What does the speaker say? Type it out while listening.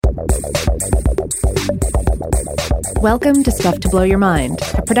Welcome to Stuff to Blow Your Mind,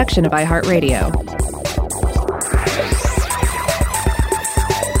 a production of iHeartRadio.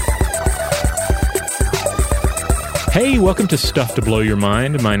 Hey, welcome to Stuff to Blow Your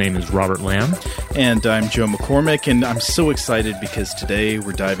Mind. My name is Robert Lamb. And I'm Joe McCormick, and I'm so excited because today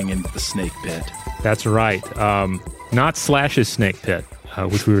we're diving into the snake pit. That's right. Not Slash's snake pit,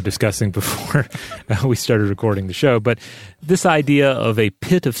 which we were discussing before we started recording the show, but this idea of a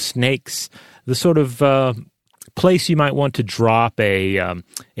pit of snakes, the sort of place you might want to drop a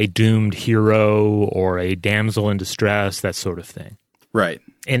doomed hero or a damsel in distress, that sort of thing. Right.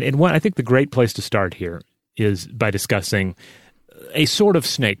 And I think the great place to start here is by discussing a sort of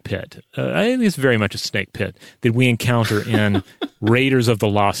snake pit. I think it's very much a snake pit that we encounter in Raiders of the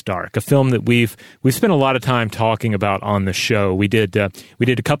Lost Ark, a film that we've spent a lot of time talking about on the show. We did a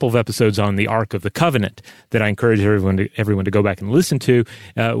couple of episodes on the Ark of the Covenant that I encourage everyone to go back and listen to,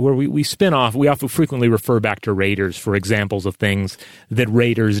 where we spin off. We often frequently refer back to Raiders for examples of things that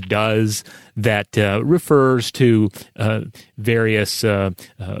Raiders does that refers to various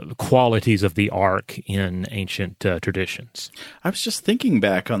qualities of the Ark in ancient traditions. I was just thinking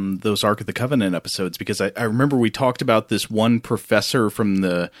back on those Ark of the Covenant episodes because I remember we talked about this one professor from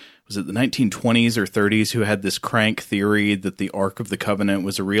the 1920s or 30s who had this crank theory that the Ark of the Covenant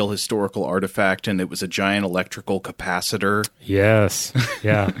was a real historical artifact and it was a giant electrical capacitor. Yes.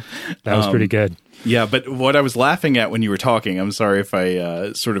 Yeah. That was pretty good. Yeah, but what I was laughing at when you were talking, I'm sorry if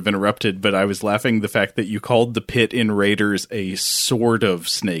I sort of interrupted, but I was laughing the fact that you called the pit in Raiders a sort of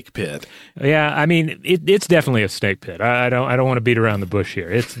snake pit. Yeah, I mean, it's definitely a snake pit. I don't want to beat around the bush here.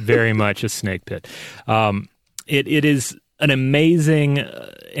 It's very much a snake pit. It is an amazing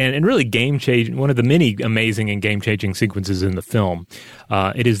and really game-changing, one of the many amazing and game-changing sequences in the film.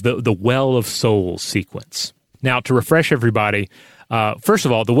 It is the Well of Souls sequence. Now, to refresh everybody, first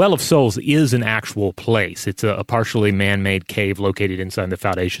of all, the Well of Souls is an actual place. It's a partially man-made cave located inside the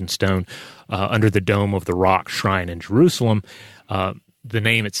foundation stone under the Dome of the Rock shrine in Jerusalem. The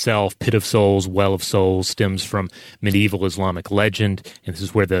name itself, Pit of Souls, Well of Souls, stems from medieval Islamic legend, and this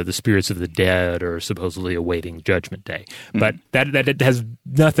is where the spirits of the dead are supposedly awaiting Judgment Day. But that has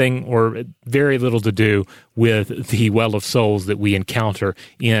nothing or very little to do with the Well of Souls that we encounter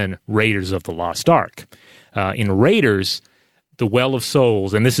in Raiders of the Lost Ark. In Raiders, the Well of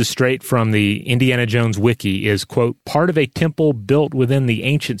Souls, and this is straight from the Indiana Jones wiki, is, quote, part of a temple built within the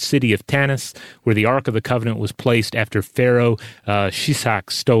ancient city of Tanis, where the Ark of the Covenant was placed after Pharaoh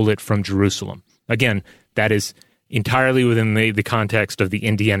Shishak stole it from Jerusalem. Again, that is entirely within the context of the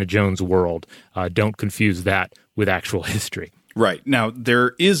Indiana Jones world. Don't confuse that with actual history. Right. Now,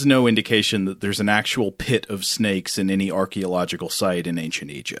 there is no indication that there's an actual pit of snakes in any archaeological site in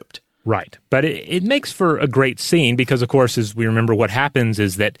ancient Egypt. Right. But it makes for a great scene because, of course, as we remember, what happens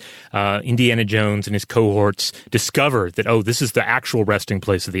is that Indiana Jones and his cohorts discover that, this is the actual resting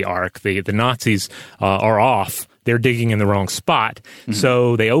place of the Ark. The Nazis are off. They're digging in the wrong spot. Mm-hmm.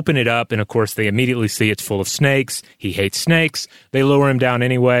 So they open it up, and, of course, they immediately see it's full of snakes. He hates snakes. They lower him down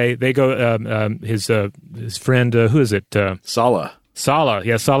anyway. They go, his friend, who is it? Salah.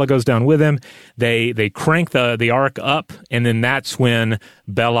 Salah goes down with him. They crank the Ark up, and then that's when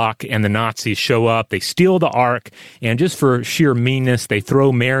Belloc and the Nazis show up. They steal the Ark, and just for sheer meanness, they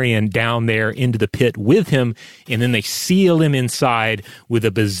throw Marion down there into the pit with him, and then they seal him inside with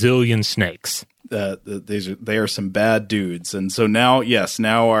a bazillion snakes. They are some bad dudes. And so now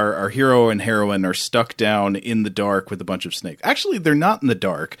our hero and heroine are stuck down in the dark with a bunch of snakes. Actually, they're not in the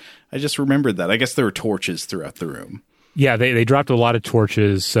dark. I just remembered that. I guess there were torches throughout the room. Yeah, they dropped a lot of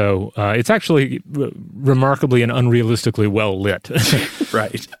torches, so it's actually remarkably and unrealistically well lit.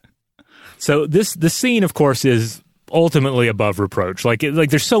 Right. So the scene, of course, is ultimately above reproach. Like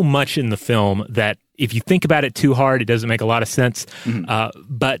there's so much in the film that if you think about it too hard, it doesn't make a lot of sense. Mm-hmm.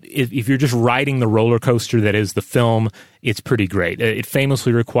 But if you're just riding the roller coaster that is the film, it's pretty great. It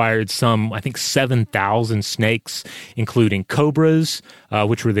famously required 7,000 snakes, including cobras,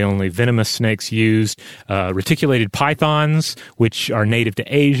 which were the only venomous snakes used, reticulated pythons, which are native to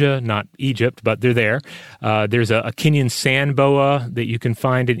Asia, not Egypt, but they're there. There's a Kenyan sand boa that you can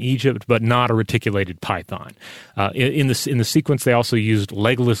find in Egypt, but not a reticulated python. In the sequence, they also used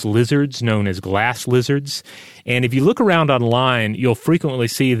legless lizards known as glass lizards. And if you look around online, you'll frequently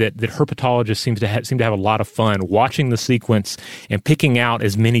see that herpetologists seem to have a lot of fun watching the sequence and picking out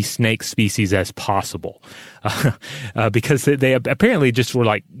as many snake species as possible. Because they apparently just were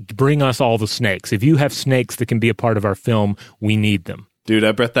like, bring us all the snakes. If you have snakes that can be a part of our film, we need them. Dude,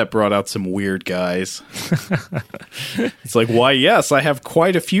 I bet that brought out some weird guys. It's like, why, yes, I have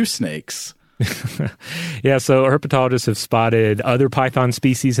quite a few snakes. Yeah, so herpetologists have spotted other python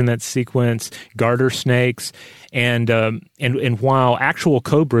species in that sequence, garter snakes, and while actual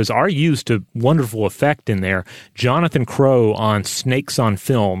cobras are used to wonderful effect in there, Jonathan Crow on Snakes on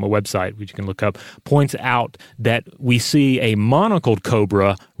Film, a website which you can look up, points out that we see a monocled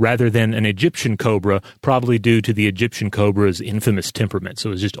cobra rather than an Egyptian cobra, probably due to the Egyptian cobra's infamous temperament.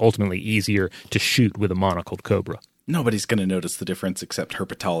 So it's just ultimately easier to shoot with a monocled cobra. Nobody's going to notice the difference except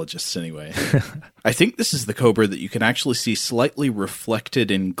herpetologists anyway. I think this is the cobra that you can actually see slightly reflected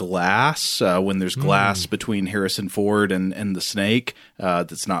in glass when there's glass between Harrison Ford and the snake.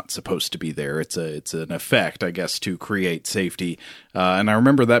 That's not supposed to be there. It's an effect, I guess, to create safety. And I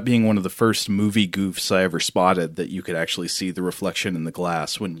remember that being one of the first movie goofs I ever spotted, that you could actually see the reflection in the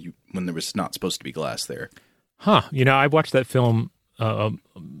glass when there was not supposed to be glass there. Huh. I watched that film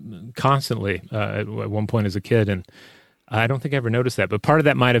constantly at one point as a kid, and I don't think I ever noticed that. But part of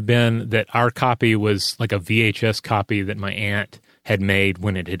that might have been that our copy was like a VHS copy that my aunt had made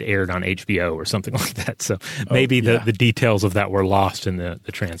when it had aired on HBO or something like that. So maybe the details of that were lost in the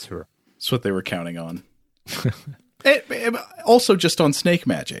transfer. That's what they were counting on. Also just on snake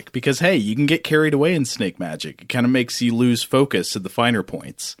magic, because, hey, you can get carried away in snake magic. It kind of makes you lose focus at the finer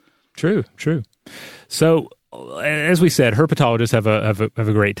points. True. So, as we said, herpetologists have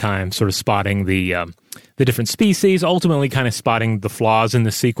a great time sort of spotting the different species, ultimately kind of spotting the flaws in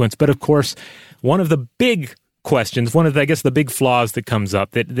the sequence. But of course, one of the big questions, the big flaws that comes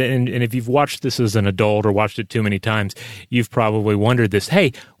up, and if you've watched this as an adult or watched it too many times, you've probably wondered this.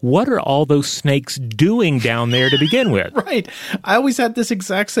 Hey, what are all those snakes doing down there to begin with? Right. I always had this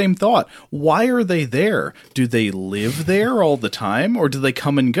exact same thought. Why are they there? Do they live there all the time, or do they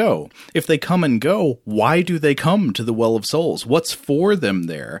come and go? If they come and go, why do they come to the Well of Souls? What's for them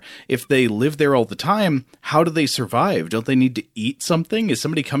there? If they live there all the time, how do they survive? Don't they need to eat something? Is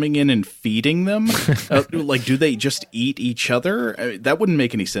somebody coming in and feeding them? Do they just eat each other? That wouldn't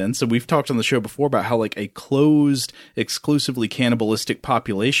make any sense. And we've talked on the show before about how a closed, exclusively cannibalistic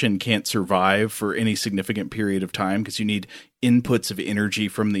population can't survive for any significant period of time because you need inputs of energy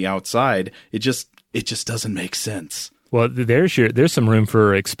from the outside. It just doesn't make sense. Well, there's some room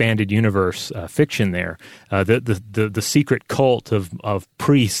for expanded universe fiction there. The secret cult of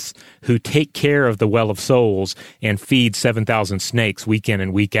priests who take care of the Well of Souls and feed 7,000 snakes week in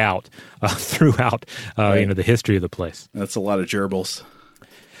and week out throughout the history of the place. That's a lot of gerbils.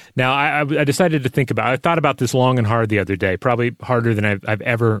 Now, I decided to I thought about this long and hard the other day, probably harder than I've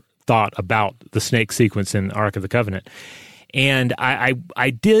ever thought about the snake sequence in Ark of the Covenant. And I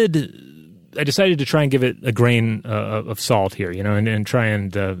decided to try and give it a grain of salt here, and try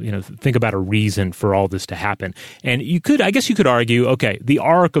and think about a reason for all this to happen. And I guess you could argue, okay, the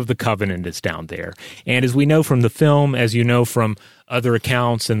Ark of the Covenant is down there. And as we know from the film, as you know from other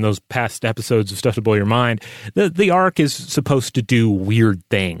accounts and those past episodes of Stuff to Blow Your Mind, the Ark is supposed to do weird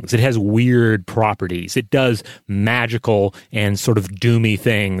things. It has weird properties. It does magical and sort of doomy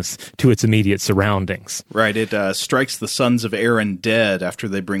things to its immediate surroundings. Right. It strikes the sons of Aaron dead after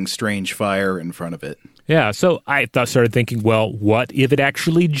they bring strange fire in front of it. Yeah, so I started thinking, well, what if it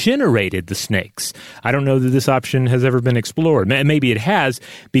actually generated the snakes? I don't know that this option has ever been explored. Maybe it has,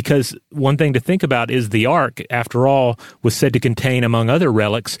 because one thing to think about is the Ark, after all, was said to contain, among other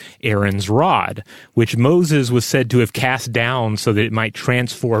relics, Aaron's rod, which Moses was said to have cast down so that it might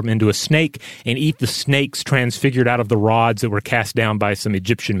transform into a snake and eat the snakes transfigured out of the rods that were cast down by some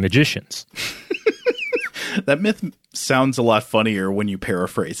Egyptian magicians. That myth sounds a lot funnier when you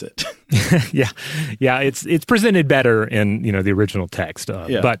paraphrase it. Yeah, it's presented better in the original text.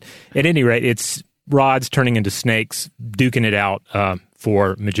 But at any rate, it's rods turning into snakes, duking it out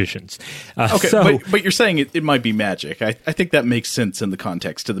for magicians. Okay, but you're saying it might be magic. I think that makes sense in the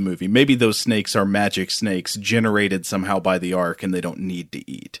context of the movie. Maybe those snakes are magic snakes generated somehow by the Ark, and they don't need to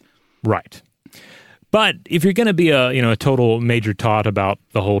eat. Right. But if you're going to be a total major tot about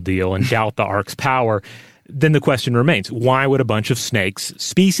the whole deal and doubt the Ark's power, then the question remains, why would a bunch of snakes,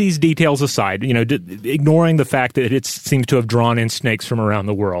 species details aside, ignoring the fact that it seems to have drawn in snakes from around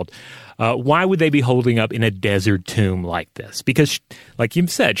the world, why would they be holding up in a desert tomb like this? Because, like you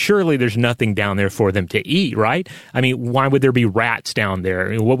said, surely there's nothing down there for them to eat, right? I mean, why would there be rats down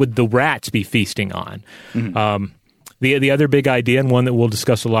there? What would the rats be feasting on? Mm-hmm. The other big idea, and one that we'll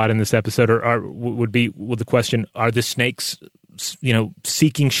discuss a lot in this episode, would be the question, are the snakes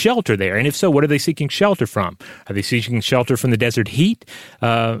seeking shelter there? And if so, what are they seeking shelter from? Are they seeking shelter from the desert heat?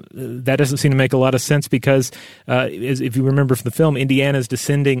 That doesn't seem to make a lot of sense because, if you remember from the film, Indiana's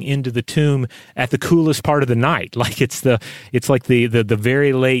descending into the tomb at the coolest part of the night. Like it's like the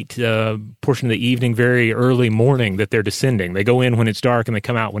very late portion of the evening, very early morning that they're descending. They go in when it's dark and they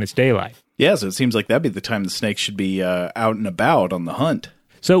come out when it's daylight. Yeah, so it seems like that'd be the time the snakes should be out and about on the hunt.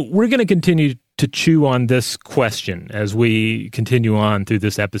 So we're going to continue to chew on this question as we continue on through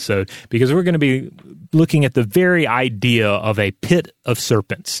this episode, because we're going to be looking at the very idea of a pit of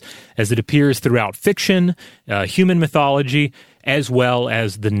serpents as it appears throughout fiction, human mythology, as well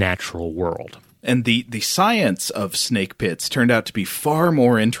as the natural world. And the science of snake pits turned out to be far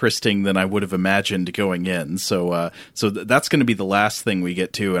more interesting than I would have imagined going in. So that's going to be the last thing we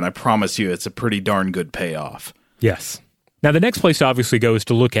get to, and I promise you it's a pretty darn good payoff. Yes. Now, the next place to obviously go is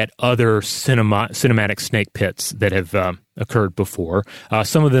to look at other cinematic snake pits that have occurred before.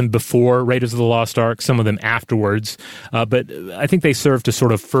 Some of them before Raiders of the Lost Ark, some of them afterwards. But I think they serve to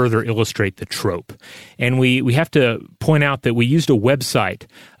sort of further illustrate the trope. And we have to point out that we used a website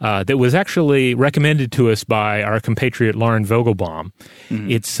that was actually recommended to us by our compatriot Lauren Vogelbaum.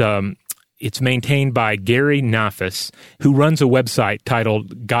 Mm-hmm. It's maintained by Gary Nafis, who runs a website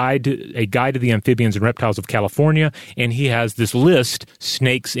titled A Guide to the Amphibians and Reptiles of California, and he has this list,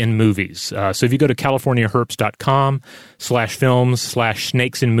 Snakes in Movies. So if you go to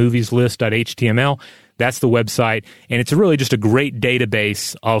californiaherps.com/films/snakesinmovieslist.html, that's the website, and it's really just a great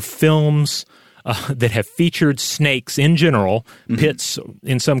database of films that have featured snakes in general, pits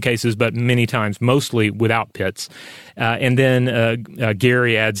in some cases, but many times mostly without pits. And then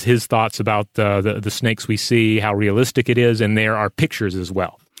Gary adds his thoughts about the snakes we see, how realistic it is, and there are pictures as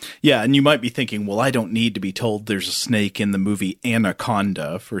well. Yeah, and you might be thinking, well, I don't need to be told there's a snake in the movie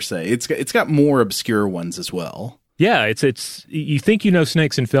Anaconda, per se. It's got more obscure ones as well. Yeah, it's you think you know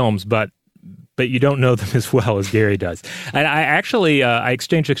snakes in films, but you don't know them as well as Gary does. And I actually I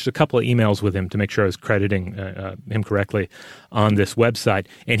exchanged just a couple of emails with him to make sure I was crediting him correctly on this website.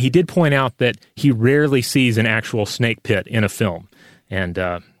 And he did point out that he rarely sees an actual snake pit in a film. And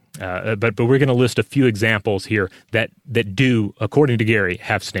but we're going to list a few examples here that do, according to Gary,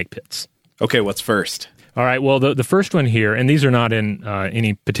 have snake pits. Okay, what's first? All right, well, the first one here, and these are not in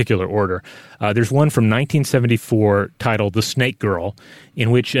any particular order, there's one from 1974 titled The Snake Girl,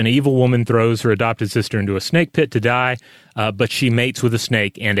 in which an evil woman throws her adopted sister into a snake pit to die, but she mates with a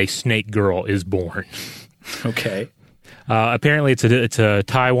snake, and a snake girl is born. Okay. Apparently, it's a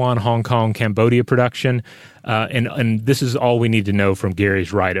Taiwan, Hong Kong, Cambodia production, and this is all we need to know from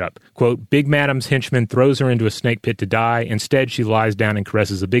Gary's write-up. Quote, Big Madam's henchman throws her into a snake pit to die. Instead, she lies down and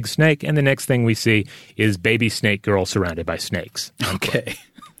caresses a big snake, and the next thing we see is baby snake girl surrounded by snakes. Okay.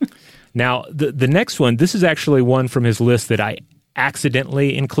 Now, the next one, this is actually one from his list that I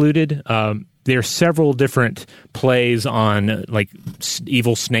accidentally included. There are several different plays on like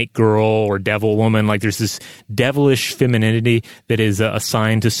evil snake girl or devil woman. Like there's this devilish femininity that is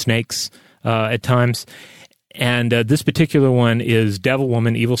assigned to snakes at times. And this particular one is Devil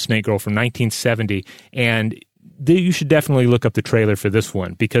Woman, Evil Snake Girl from 1970. And you should definitely look up the trailer for this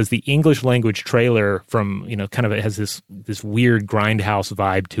one, because the English language trailer from, kind of, it has this weird grindhouse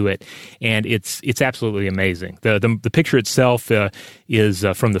vibe to it, and it's absolutely amazing. The picture itself is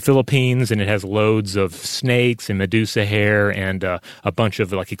from the Philippines, and it has loads of snakes and Medusa hair and a bunch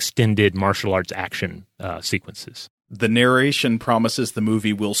of like extended martial arts action sequences. The narration promises the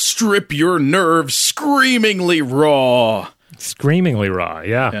movie will strip your nerves screamingly raw. Screamingly raw,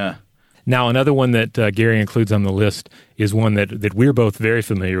 yeah. Yeah. Now, another one that Gary includes on the list is one that we're both very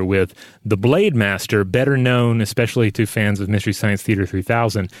familiar with, The Blade Master, better known, especially to fans of Mystery Science Theater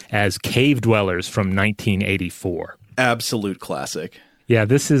 3000, as Cave Dwellers from 1984. Absolute classic. Yeah,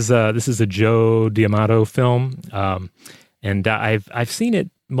 this is a Joe D'Amato film, and I've seen it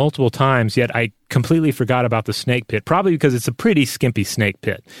multiple times, yet I completely forgot about the snake pit, probably because it's a pretty skimpy snake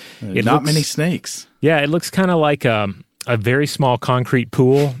pit. Not many snakes. Yeah, it looks kind of like a very small concrete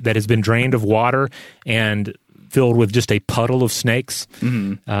pool that has been drained of water and filled with just a puddle of snakes.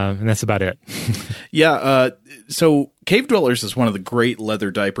 Mm-hmm. And that's about it. Yeah. So Cave Dwellers is one of the great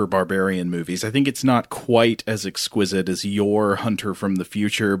leather diaper barbarian movies. I think it's not quite as exquisite as your Hunter from the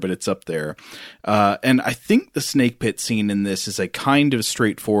Future, but it's up there. And I think the snake pit scene in this is a kind of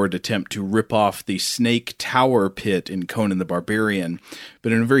straightforward attempt to rip off the snake tower pit in Conan the Barbarian,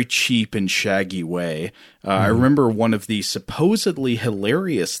 but in a very cheap and shaggy way. I remember one of the supposedly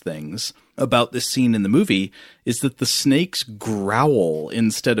hilarious things about this scene in the movie is that the snakes growl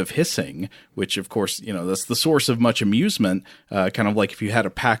instead of hissing, which, of course, that's the source of much amusement, kind of like if you had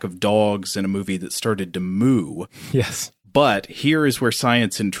a pack of dogs in a movie that started to moo. Yes. But here is where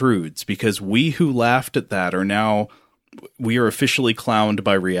science intrudes, because we who laughed at that we are officially clowned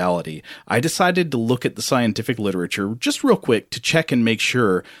by reality. I decided to look at the scientific literature just real quick to check and make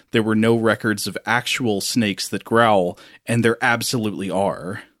sure there were no records of actual snakes that growl, and there absolutely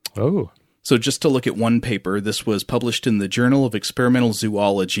are. Oh. So just to look at one paper, this was published in the Journal of Experimental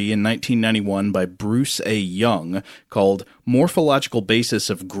Zoology in 1991 by Bruce A. Young, called Morphological Basis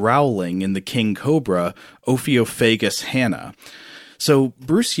of Growling in the King Cobra, Ophiophagus hanna. So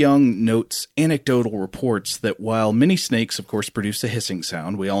Bruce Young notes anecdotal reports that while many snakes, of course, produce a hissing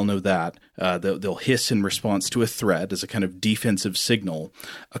sound, we all know that, they'll hiss in response to a threat as a kind of defensive signal,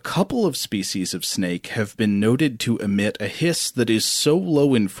 a couple of species of snake have been noted to emit a hiss that is so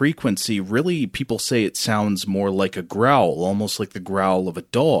low in frequency, really people say it sounds more like a growl, almost like the growl of a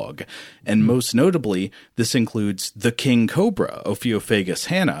dog. And most notably, this includes the king cobra, Ophiophagus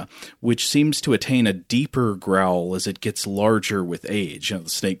hanna, which seems to attain a deeper growl as it gets larger with age. The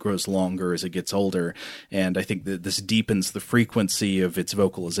snake grows longer as it gets older, and I think that this deepens the frequency of its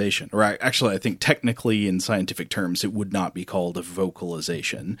vocalization. Or actually, I think technically in scientific terms, it would not be called a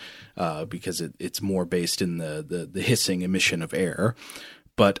vocalization because it's more based in the hissing emission of air.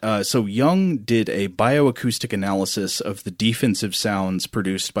 But so Young did a bioacoustic analysis of the defensive sounds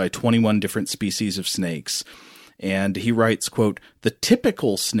produced by 21 different species of snakes. And he writes, quote, "The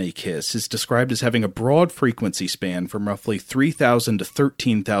typical snake hiss is described as having a broad frequency span from roughly 3,000 to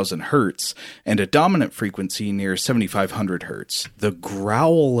 13,000 hertz and a dominant frequency near 7,500 hertz. The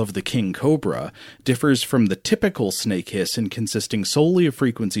growl of the king cobra differs from the typical snake hiss in consisting solely of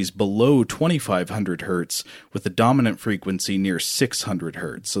frequencies below 2,500 hertz with a dominant frequency near 600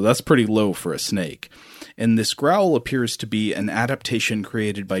 hertz. So that's pretty low for a snake. And this growl appears to be an adaptation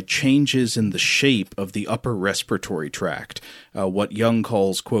created by changes in the shape of the upper respiratory tract, what Young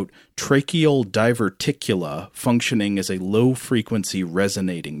calls, quote, tracheal diverticula, functioning as a low-frequency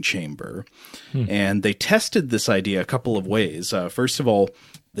resonating chamber. And they tested this idea a couple of ways. First of all,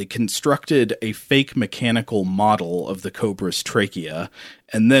 they constructed a fake mechanical model of the cobra's trachea.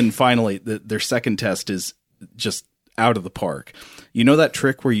 And then finally, their second test is just out of the park. You know that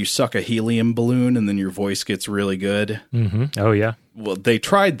trick where you suck a helium balloon and then your voice gets really good? Mm-hmm. Oh, yeah. Well, they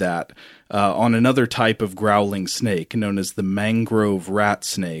tried that on another type of growling snake known as the mangrove rat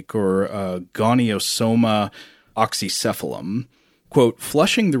snake, or Goniosoma oxycephalum. Quote,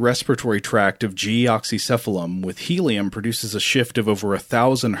 flushing the respiratory tract of G. oxycephalum with helium produces a shift of over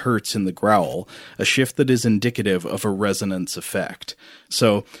 1,000 hertz in the growl, a shift that is indicative of a resonance effect.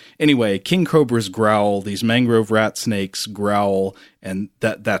 So anyway, king cobras growl, these mangrove rat snakes growl, and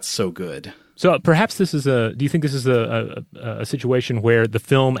that's so good. So perhaps do you think this is a situation where the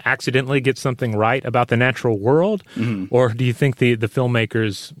film accidentally gets something right about the natural world? Mm-hmm. Or do you think the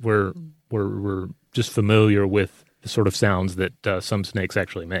filmmakers were just familiar with the sort of sounds that some snakes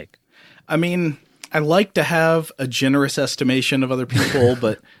actually make? I mean, I like to have a generous estimation of other people,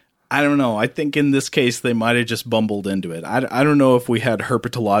 but I don't know. I think in this case, they might have just bumbled into it. I don't know if we had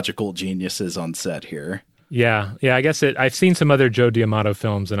herpetological geniuses on set here. Yeah. I guess I've seen some other Joe D'Amato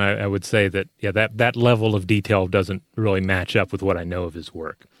films, and I would say that, that level of detail doesn't really match up with what I know of his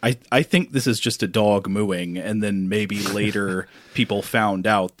work. I think this is just a dog mooing, and then maybe later people found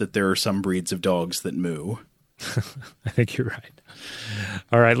out that there are some breeds of dogs that moo. I think you're right.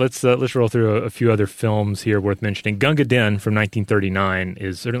 All right, let's roll through a few other films here worth mentioning. Gunga Din from 1939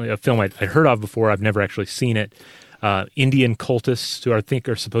 is certainly a film I'd heard of before. I've never actually seen it. Indian cultists, who I think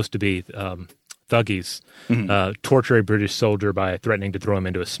are supposed to be thuggies, torture a British soldier by threatening to throw him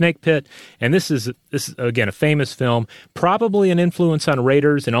into a snake pit. And this is again a famous film, probably an influence on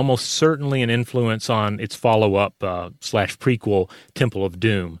Raiders, and almost certainly an influence on its follow-up / prequel, Temple of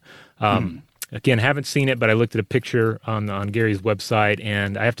Doom. Again, haven't seen it, but I looked at a picture on Gary's website,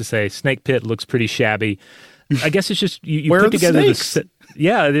 and I have to say, Snake Pit looks pretty shabby. I guess it's just you Where put are the together snakes?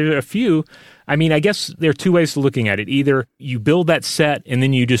 Yeah, there are a few. I mean, I guess there are two ways to looking at it. Either you build that set, and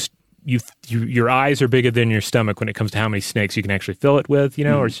then your eyes are bigger than your stomach when it comes to how many snakes you can actually fill it with,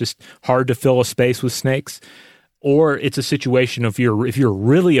 or it's just hard to fill a space with snakes. Or it's a situation of if you're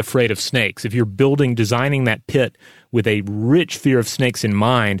really afraid of snakes, if you're designing that pit with a rich fear of snakes in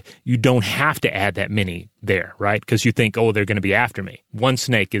mind, you don't have to add that many there, right? Because you think, they're going to be after me. One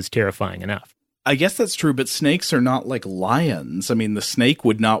snake is terrifying enough. I guess that's true, but snakes are not like lions. I mean, the snake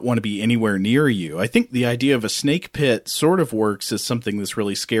would not want to be anywhere near you. I think the idea of a snake pit sort of works as something that's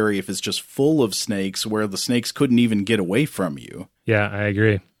really scary if it's just full of snakes where the snakes couldn't even get away from you. Yeah, I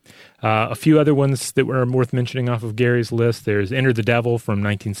agree. A few other ones that were worth mentioning off of Gary's list. There's Enter the Devil from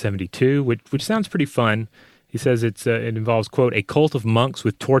 1972, which sounds pretty fun. He says it involves, quote, a cult of monks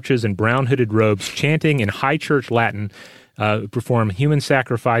with torches and brown hooded robes chanting in high church Latin perform human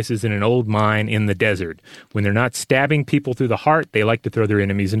sacrifices in an old mine in the desert. When they're not stabbing people through the heart, they like to throw their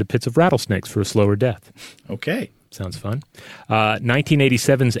enemies into pits of rattlesnakes for a slower death. Okay. Sounds fun.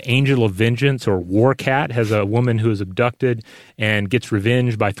 1987's Angel of Vengeance, or War Cat, has a woman who is abducted and gets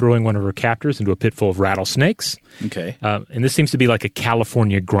revenge by throwing one of her captors into a pit full of rattlesnakes. Okay. And this seems to be like a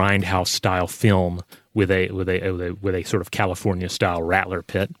California grindhouse style film with a sort of California style rattler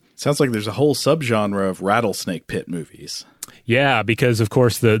pit. Sounds like there's a whole subgenre of rattlesnake pit movies. Yeah, because, of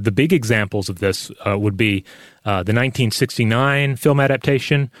course, the big examples of this would be the 1969 film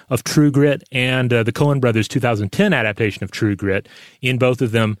adaptation of True Grit and the Coen brothers' 2010 adaptation of True Grit. In both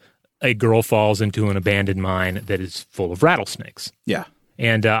of them, a girl falls into an abandoned mine that is full of rattlesnakes. Yeah.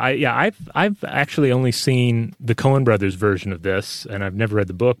 And I've actually only seen the Coen brothers version of this, and I've never read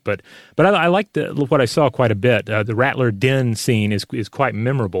the book, but I liked what I saw quite a bit. The Rattler Den scene is quite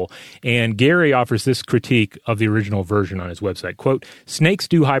memorable, and Gary offers this critique of the original version on his website. Quote, "Snakes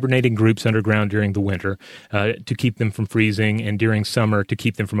do hibernate in groups underground during the winter to keep them from freezing, and during summer to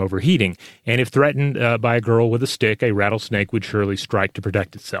keep them from overheating. And if threatened by a girl with a stick, a rattlesnake would surely strike to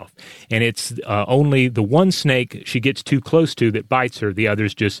protect itself. And it's only the one snake she gets too close to that bites her. The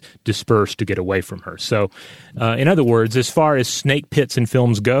others just disperse to get away from her." So, in other words, as far as snake pits in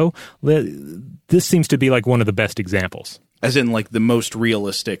films go, this seems to be like one of the best examples. As in, like, the most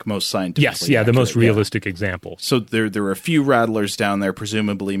realistic, most scientifically Yes, yeah, the most realistic example. So there are a few rattlers down there,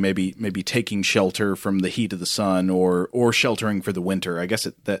 presumably maybe taking shelter from the heat of the sun or sheltering for the winter. I guess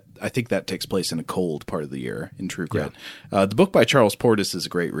I think that takes place in a cold part of the year in True Grit. Yeah. The book by Charles Portis is a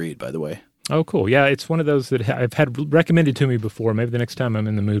great read, by the way. Oh, cool. Yeah, it's one of those that I've had recommended to me before. Maybe the next time I'm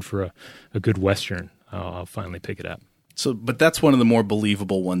in the mood for a good Western, I'll finally pick it up. So, but that's one of the more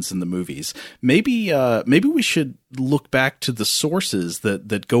believable ones in the movies. Maybe we should look back to the sources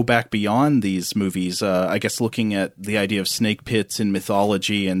that go back beyond these movies. I guess looking at the idea of snake pits in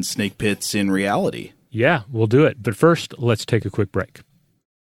mythology and snake pits in reality. Yeah, we'll do it. But first, let's take a quick break.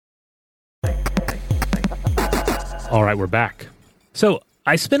 All right, we're back. So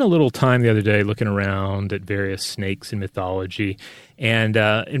I spent a little time the other day looking around at various snakes in mythology, and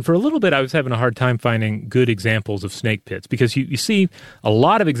for a little bit I was having a hard time finding good examples of snake pits, because you see a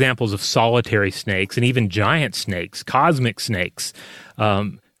lot of examples of solitary snakes and even giant snakes, cosmic snakes,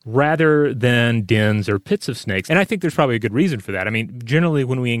 rather than dens or pits of snakes. And I think there's probably a good reason for that. I mean, generally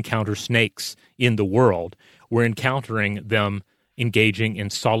when we encounter snakes in the world, we're encountering them engaging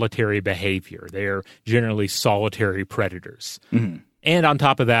in solitary behavior. They're generally solitary predators. Mm-hmm. And on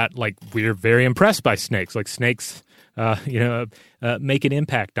top of that, like, we're very impressed by snakes. Like, snakes, make an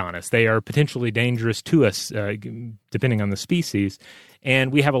impact on us. They are potentially dangerous to us, depending on the species.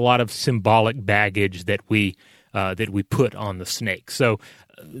 And we have a lot of symbolic baggage that we put on the snake. So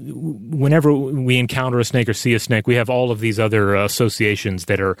whenever we encounter a snake or see a snake, we have all of these other associations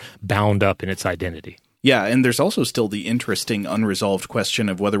that are bound up in its identity. Yeah, and there's also still the interesting unresolved question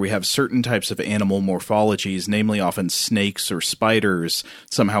of whether we have certain types of animal morphologies, namely often snakes or spiders,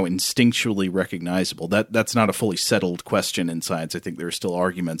 somehow instinctually recognizable. That's not a fully settled question in science. I think there are still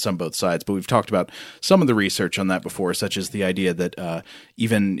arguments on both sides, but we've talked about some of the research on that before, such as the idea that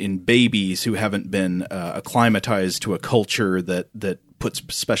even in babies who haven't been acclimatized to a culture that puts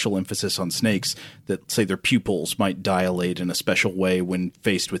special emphasis on snakes, that, say, their pupils might dilate in a special way when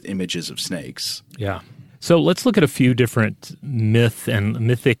faced with images of snakes. Yeah. So let's look at a few different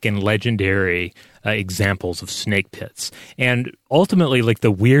mythic and legendary examples of snake pits. And ultimately, like, the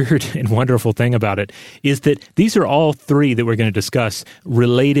weird and wonderful thing about it is that these are all three that we're going to discuss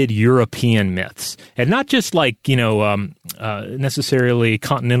related European myths. And not just like, necessarily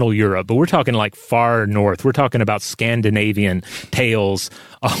continental Europe, but we're talking like far north. We're talking about Scandinavian tales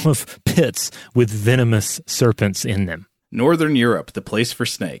of pits with venomous serpents in them. Northern Europe, the place for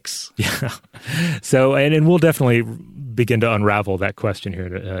snakes. Yeah. So, and we'll definitely begin to unravel that question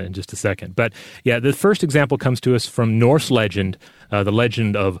here in just a second. But yeah, the first example comes to us from Norse legend, the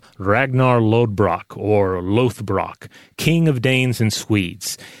legend of Ragnar Lodbrok, or Lothbrok, king of Danes and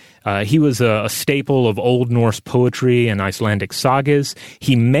Swedes. He was a staple of Old Norse poetry and Icelandic sagas.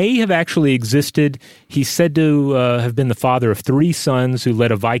 He may have actually existed. He's said to have been the father of 3 sons who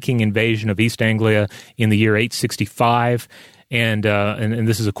led a Viking invasion of East Anglia in the year 865, and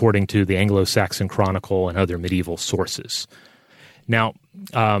this is according to the Anglo-Saxon Chronicle and other medieval sources. Now,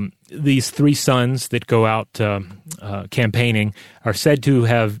 these 3 sons that go out campaigning are said to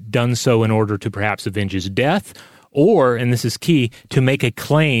have done so in order to perhaps avenge his death, or, and this is key, to make a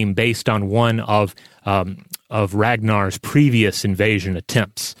claim based on one of Ragnar's previous invasion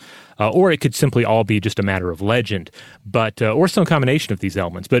attempts. or it could simply all be just a matter of legend, but or some combination of these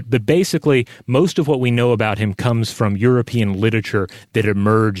elements. But basically, most of what we know about him comes from European literature that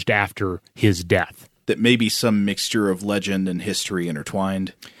emerged after his death. That may be some mixture of legend and history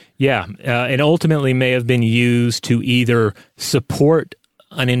intertwined. Yeah, and ultimately may have been used to either support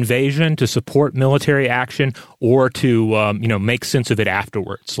an invasion, to support military action, or to make sense of it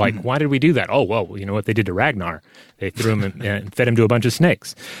afterwards. Like, why did we do that? Oh, well, you know what they did to Ragnar? They threw him and fed him to a bunch of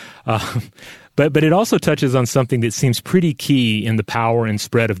snakes. But it also touches on something that seems pretty key in the power and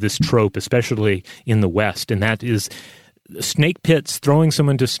spread of this trope, especially in the West, and that is snake pits, throwing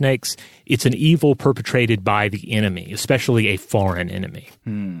someone to snakes. It's an evil perpetrated by the enemy, especially a foreign enemy.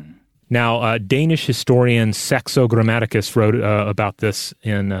 Now, Danish historian Saxo Grammaticus wrote about this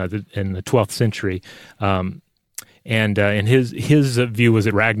in the 12th century, and his view was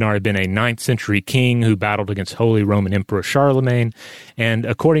that Ragnar had been a 9th century king who battled against Holy Roman Emperor Charlemagne, and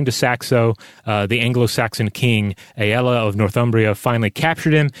according to Saxo, the Anglo-Saxon king Aella of Northumbria finally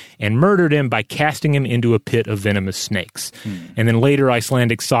captured him and murdered him by casting him into a pit of venomous snakes. And then later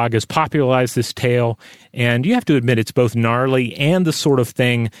Icelandic sagas popularized this tale, and you have to admit it's both gnarly and the sort of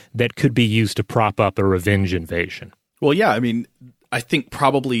thing that could be used to prop up a revenge invasion. Well, yeah, I mean, I think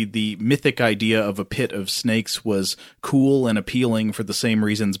probably the mythic idea of a pit of snakes was cool and appealing for the same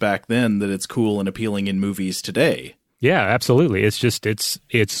reasons back then that it's cool and appealing in movies today. Yeah, absolutely. It's just, it's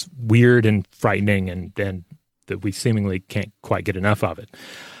weird and frightening, and that we seemingly can't quite get enough of it.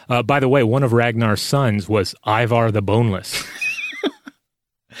 By the way, one of Ragnar's sons was Ivar the Boneless.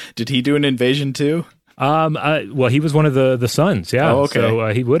 Did he do an invasion too? Well, he was one of the sons, yeah. Oh, okay. So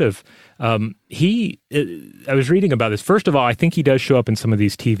he would have. I was reading about this. First of all, I think he does show up in some of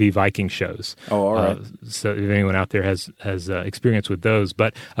these TV Viking shows. Oh, all right. So if anyone out there has experience with those.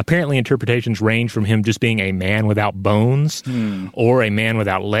 But apparently interpretations range from him just being a man without bones, or a man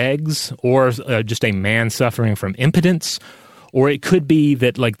without legs, or just a man suffering from impotence. Or it could be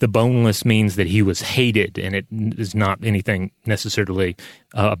that, like, the boneless means that he was hated, and it is not anything necessarily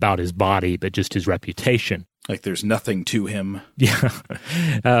about his body, but just his reputation. Like there's nothing to him. Yeah.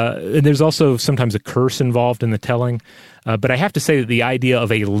 And there's also sometimes a curse involved in the telling. But I have to say that the idea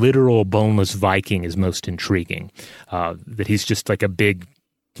of a literal boneless Viking is most intriguing. That he's just like a big,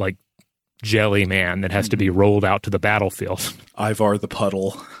 like, jelly man that has to be rolled out to the battlefield. Ivar the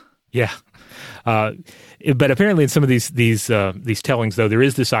Puddle. Yeah. But apparently in some of these tellings, though, there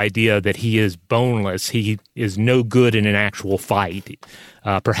is this idea that he is boneless. He is no good in an actual fight,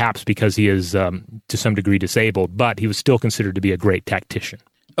 perhaps because he is, to some degree, disabled, but he was still considered to be a great tactician.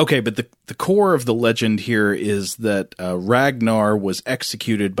 Okay, but the core of the legend here is that Ragnar was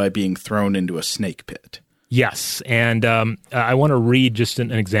executed by being thrown into a snake pit. Yes, and I want to read just an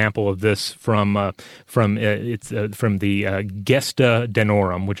example of this from the Gesta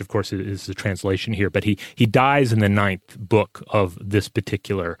Danorum, which of course is the translation here. But he dies in the 9th book of this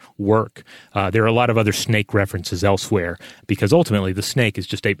particular work. There are a lot of other snake references elsewhere, because ultimately the snake is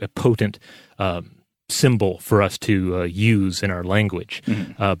just a potent symbol for us to use in our language.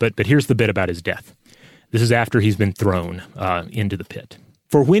 But here's the bit about his death. This is after he's been thrown into the pit.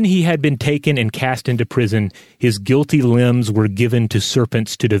 For when he had been taken and cast into prison, his guilty limbs were given to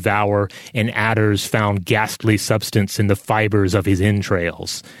serpents to devour, and adders found ghastly substance in the fibers of his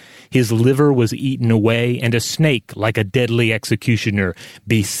entrails. His liver was eaten away, and a snake, like a deadly executioner,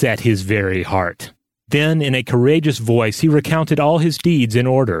 beset his very heart. Then, in a courageous voice, he recounted all his deeds in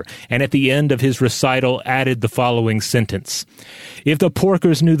order, and at the end of his recital added the following sentence. If the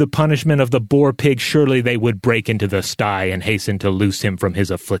porkers knew the punishment of the boar-pig, surely they would break into the sty and hasten to loose him from his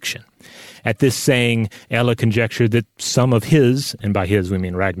affliction. At this saying, Ella conjectured that some of his, and by his we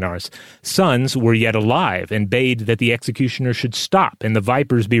mean Ragnar's, sons were yet alive, and bade that the executioner should stop and the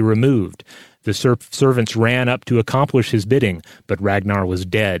vipers be removed. The servants ran up to accomplish his bidding, but Ragnar was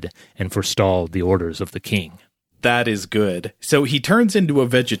dead and forestalled the orders of the king. That is good. So he turns into a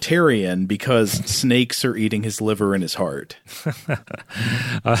vegetarian because snakes are eating his liver and his heart.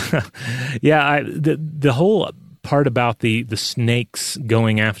 The whole part about the snakes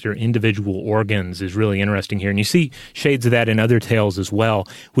going after individual organs is really interesting here. And you see shades of that in other tales as well,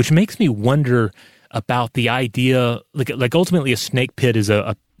 which makes me wonder about the idea, like ultimately a snake pit is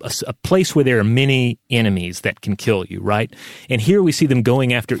a place where there are many enemies that can kill you, right? And here we see them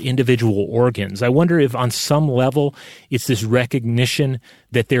going after individual organs. I wonder if on some level it's this recognition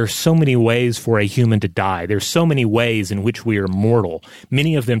that there are so many ways for a human to die. There's so many ways in which we are mortal,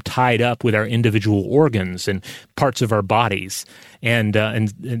 many of them tied up with our individual organs and parts of our bodies.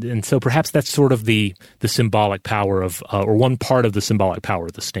 And so perhaps that's sort of the symbolic power of, or one part of the symbolic power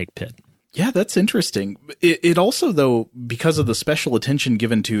of the snake pit. Yeah, that's interesting. It also, though, because of the special attention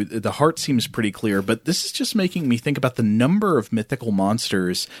given to the heart seems pretty clear, but this is just making me think about the number of mythical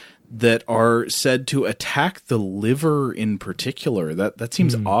monsters that are said to attack the liver in particular. That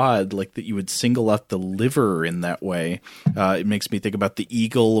seems odd, like that you would single out the liver in that way. It makes me think about the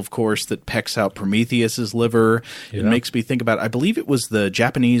eagle, of course, that pecks out Prometheus's liver. Yeah. It makes me think about, I believe it was the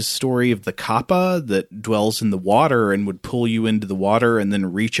Japanese story of the kappa that dwells in the water and would pull you into the water and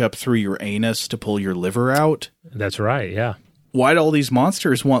then reach up through your anus to pull your liver out. That's right, yeah. Why do all these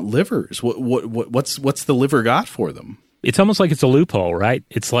monsters want livers? What's the liver got for them? It's almost like it's a loophole, right?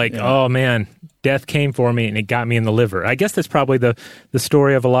 It's like, oh man, death came for me and it got me in the liver. I guess that's probably the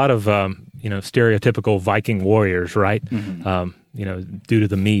story of a lot of stereotypical Viking warriors, right? Mm-hmm. Due to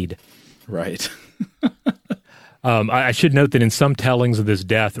the mead. Right. I should note that in some tellings of this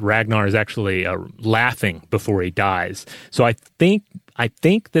death, Ragnar is actually laughing before he dies. So I think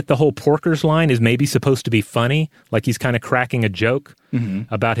that the whole Porkers line is maybe supposed to be funny, like he's kind of cracking a joke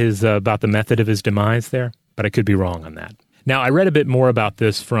about the method of his demise there. But I could be wrong on that. Now, I read a bit more about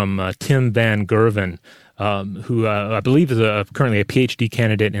this from Tim van Gerven, who I believe is currently a PhD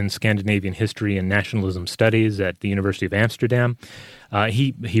candidate in Scandinavian history and nationalism studies at the University of Amsterdam.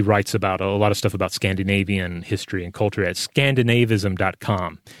 He writes about a lot of stuff about Scandinavian history and culture at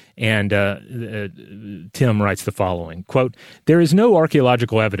Scandinavism.com. And Tim writes the following, quote, "There is no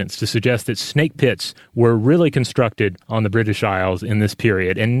archaeological evidence to suggest that snake pits were really constructed on the British Isles in this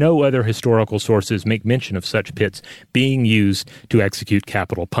period, and no other historical sources make mention of such pits being used to execute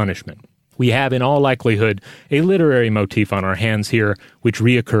capital punishment. We have, in all likelihood, a literary motif on our hands here, which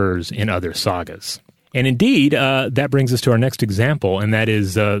reoccurs in other sagas." And indeed, that brings us to our next example, and that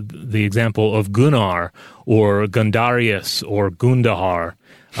is the example of Gunnar, or Gundarius, or Gundahar,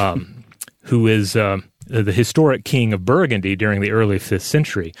 who is the historic king of Burgundy during the early 5th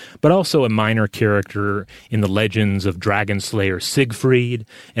century, but also a minor character in the legends of dragon slayer Siegfried,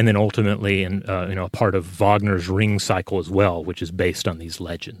 and then ultimately a part of Wagner's Ring cycle as well, which is based on these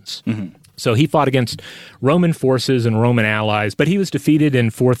legends. Mm-hmm. So he fought against Roman forces and Roman allies, but he was defeated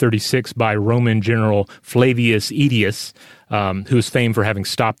in 436 by Roman general Flavius Aetius, who is famed for having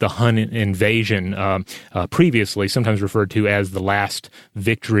stopped the Hun invasion previously, sometimes referred to as the last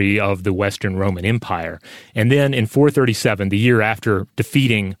victory of the Western Roman Empire. And then in 437, the year after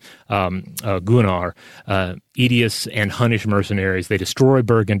defeating Gunnar, Aetius and Hunnish mercenaries, they destroy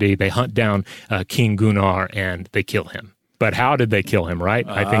Burgundy, they hunt down King Gunnar, and they kill him. But how did they kill him, right?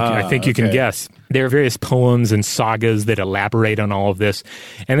 I think you can guess. There are various poems and sagas that elaborate on all of this,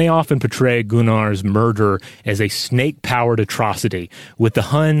 and they often portray Gunnar's murder as a snake-powered atrocity, with the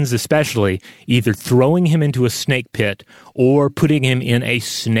Huns especially either throwing him into a snake pit or putting him in a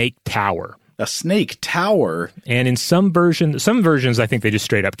snake tower. A snake tower? And in some versions, I think they just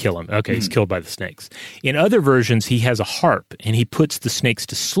straight up kill him. Okay, he's killed by the snakes. In other versions, he has a harp, and he puts the snakes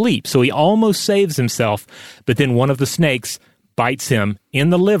to sleep. So he almost saves himself, but then one of the snakes bites him in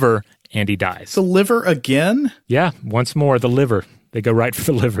the liver, and he dies. The liver again? Yeah, once more, the liver. They go right for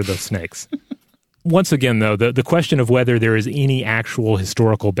the liver, those snakes. Once again, though, the question of whether there is any actual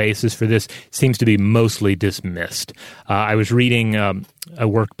historical basis for this seems to be mostly dismissed. I was reading a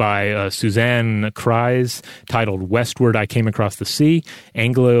work by Suzanne Kreis titled Westward I Came Across the Sea,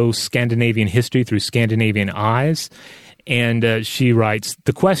 Anglo-Scandinavian History Through Scandinavian Eyes. And she writes,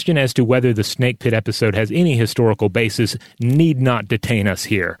 "The question as to whether the snake pit episode has any historical basis need not detain us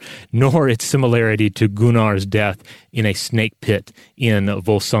here, nor its similarity to Gunnar's death in a snake pit in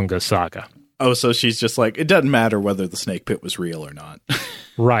Volsunga Saga." Oh, so she's just like, it doesn't matter whether the snake pit was real or not.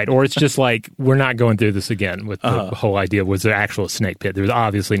 Right. Or it's just like, we're not going through this again with the whole idea, was there actual snake pit? There's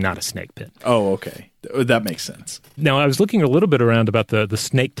obviously not a snake pit. Oh, okay. That makes sense. Now, I was looking a little bit around about the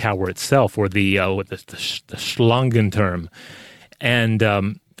snake tower itself, or the Schlangenturm.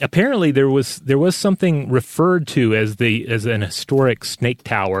 And apparently there was something referred to as an historic snake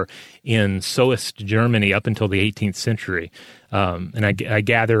tower in Soest, Germany, up until the 18th century. And I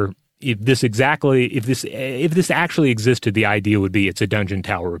gather if this actually existed, the idea would be it's a dungeon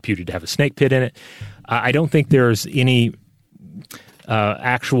tower reputed to have a snake pit in it. I don't think there's any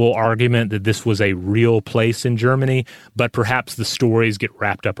actual argument that this was a real place in Germany, but perhaps the stories get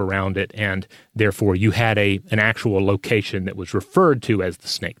wrapped up around it, and therefore you had an actual location that was referred to as the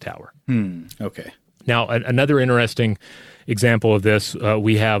Snake Tower. Okay. Now, another interesting example of this,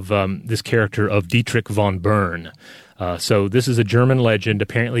 we have this character of Dietrich von Bern. So this is a German legend,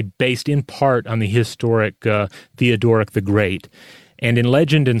 apparently based in part on the historic Theodoric the Great. And in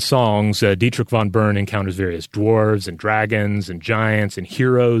legend and songs, Dietrich von Bern encounters various dwarves and dragons and giants and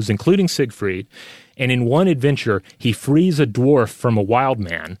heroes, including Siegfried. And in one adventure, he frees a dwarf from a wild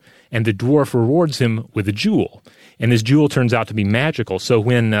man, and the dwarf rewards him with a jewel. And this jewel turns out to be magical, so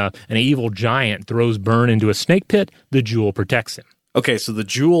when an evil giant throws Byrne into a snake pit, the jewel protects him. Okay, so the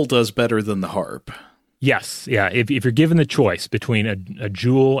jewel does better than the harp. Yes, yeah. If you're given the choice between a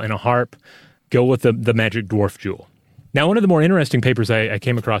jewel and a harp, go with the magic dwarf jewel. Now, one of the more interesting papers I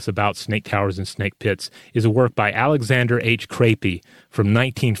came across about snake towers and snake pits is a work by Alexander H. Crapey from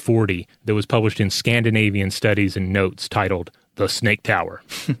 1940 that was published in Scandinavian Studies and Notes titled The Snake Tower.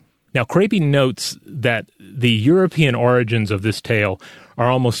 Now, Crapey notes that the European origins of this tale are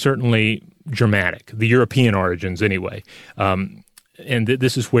almost certainly Germanic, the European origins anyway. And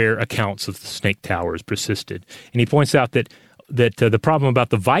this is where accounts of the snake towers persisted. And he points out that the problem about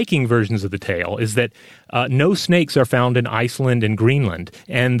the Viking versions of the tale is that no snakes are found in Iceland and Greenland,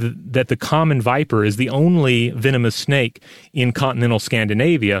 and that the common viper is the only venomous snake in continental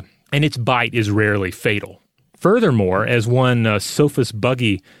Scandinavia, and its bite is rarely fatal. Furthermore, as one Sophus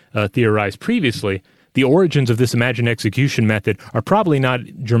Buggy theorized previously, the origins of this imagined execution method are probably not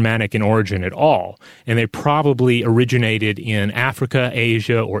Germanic in origin at all, and they probably originated in Africa,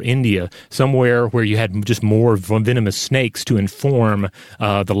 Asia, or India, somewhere where you had just more venomous snakes to inform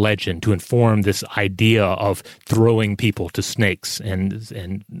the legend, to inform this idea of throwing people to snakes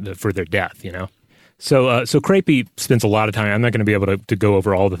and for their death, you know? So Crapey spends a lot of time. I'm not going to be able to go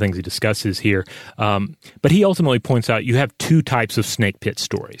over all the things he discusses here, but he ultimately points out you have two types of snake pit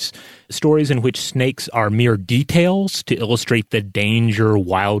stories. Stories in which snakes are mere details to illustrate the danger,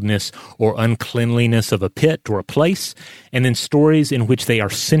 wildness, or uncleanliness of a pit or a place, and then stories in which they are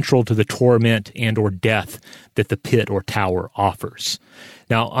central to the torment and or death that the pit or tower offers.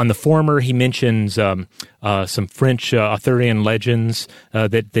 Now, on the former, he mentions some French Arthurian legends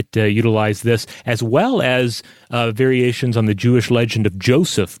that utilize this, as well as variations on the Jewish legend of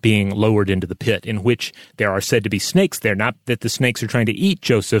Joseph being lowered into the pit, in which there are said to be snakes there. Not that the snakes are trying to eat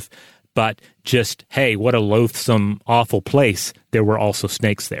Joseph, but just, hey, what a loathsome, awful place. There were also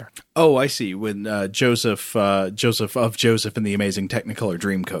snakes there. Oh, I see. When Joseph and the Amazing Technicolor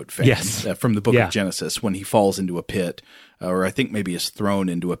Dreamcoat fame, yes. From the book of Genesis, when he falls into a pit, or I think maybe is thrown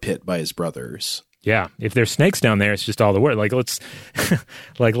into a pit by his brothers. Yeah, if there's snakes down there, it's just all the word. Like let's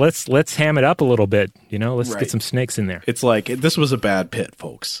ham it up a little bit. You know, let's get some snakes in there. It's like this was a bad pit,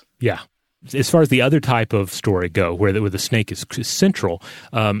 folks. Yeah. As far as the other type of story go, where the snake is central,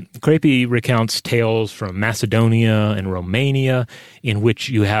 Crapey recounts tales from Macedonia and Romania, in which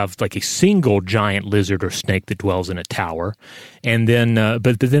you have like a single giant lizard or snake that dwells in a tower, and then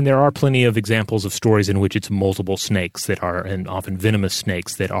but then there are plenty of examples of stories in which it's multiple snakes that are, and often venomous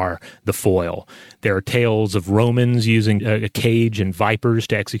snakes that are the foil. There are tales of Romans using a cage and vipers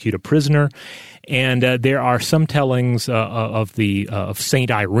to execute a prisoner. And there are some tellings of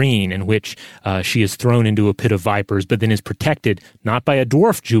Saint Irene in which she is thrown into a pit of vipers, but then is protected not by a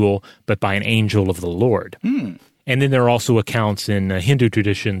dwarf jewel, but by an angel of the Lord. And then there are also accounts in Hindu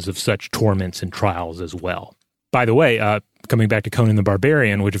traditions of such torments and trials as well. By the way, coming back to Conan the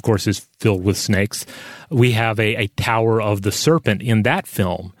Barbarian, which of course is filled with snakes, we have a Tower of the Serpent in that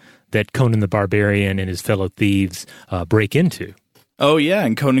film that Conan the Barbarian and his fellow thieves break into. Oh, yeah,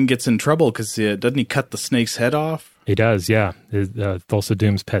 and Conan gets in trouble because doesn't he cut the snake's head off? He does, yeah. Thulsa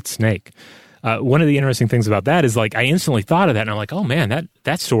Doom's pet snake. One of the interesting things about that is, like, I instantly thought of that, and I'm like, oh, man,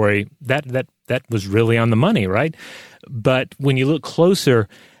 that story, that was really on the money, right? But when you look closer,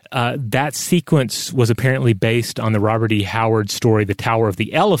 that sequence was apparently based on the Robert E. Howard story, The Tower of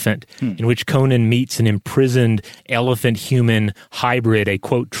the Elephant, in which Conan meets an imprisoned elephant-human hybrid, a,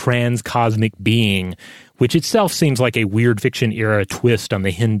 quote, trans-cosmic being, which itself seems like a weird fiction-era twist on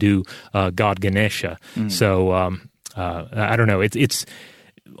the Hindu god Ganesha. So, I don't know. It's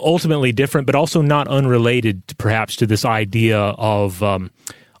ultimately different, but also not unrelated, perhaps, to this idea of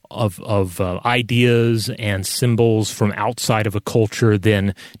ideas and symbols from outside of a culture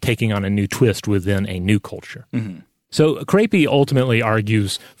then taking on a new twist within a new culture. So Crapey ultimately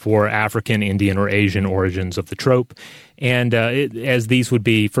argues for African, Indian, or Asian origins of the trope, and as these would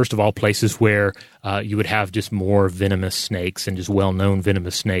be, first of all, places where you would have just more venomous snakes and just well-known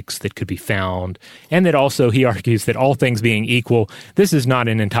venomous snakes that could be found, and that also he argues that all things being equal, this is not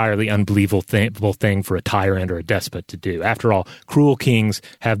an entirely unbelievable thing for a tyrant or a despot to do. After all, cruel kings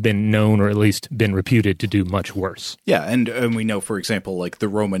have been known, or at least been reputed, to do much worse. Yeah, and we know, for example, like the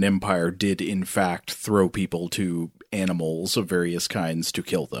Roman Empire did in fact throw people to animals of various kinds to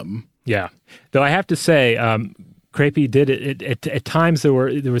kill them. Yeah. Though I have to say, Crepey did it. At times there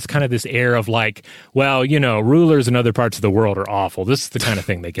was kind of this air of like, well, rulers in other parts of the world are awful. This is the kind of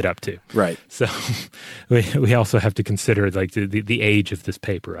thing they get up to. Right. So we also have to consider like the age of this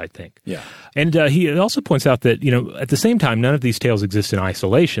paper, I think. Yeah. And he also points out that, at the same time, none of these tales exist in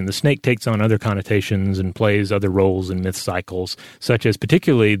isolation. The snake takes on other connotations and plays other roles in myth cycles, such as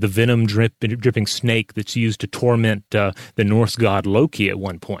particularly the venom dripping snake that's used to torment the Norse god Loki at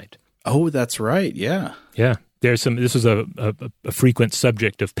one point. Oh, that's right. Yeah. Yeah. This is a frequent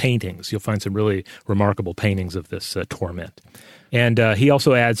subject of paintings. You'll find some really remarkable paintings of this torment. And he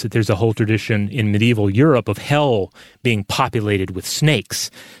also adds that there's a whole tradition in medieval Europe of hell being populated with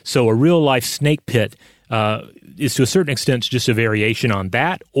snakes. So a real-life snake pit is to a certain extent just a variation on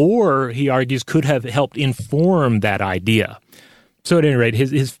that, or he argues could have helped inform that idea. So at any rate,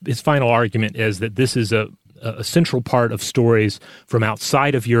 his final argument is that this is a central part of stories from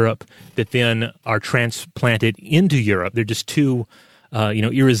outside of Europe that then are transplanted into Europe. They're just too,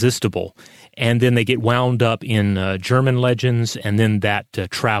 irresistible. And then they get wound up in German legends, and then that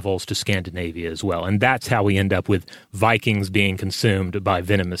travels to Scandinavia as well. And that's how we end up with Vikings being consumed by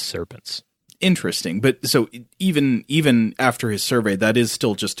venomous serpents. Interesting. But so even after his survey, that is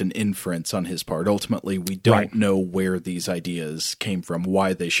still just an inference on his part. Ultimately, we don't know where these ideas came from,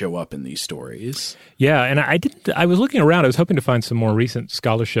 why they show up in these stories. Yeah, and I was looking around. I was hoping to find some more recent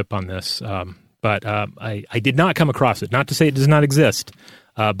scholarship on this, but I did not come across it. Not to say it does not exist,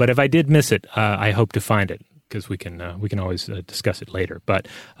 but if I did miss it, I hope to find it, because we can always discuss it later. But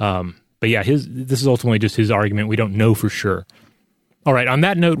yeah, this is ultimately just his argument. We don't know for sure. All right, on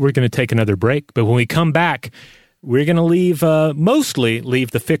that note, we're going to take another break, but when we come back, we're going to mostly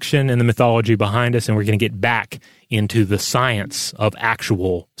leave the fiction and the mythology behind us, and we're going to get back into the science of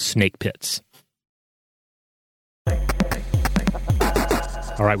actual snake pits. All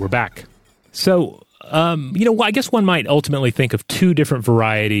right, we're back. So, I guess one might ultimately think of two different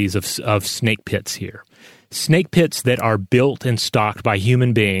varieties of snake pits here. Snake pits that are built and stocked by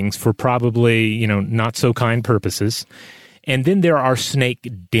human beings for probably, not so kind purposes. And then there are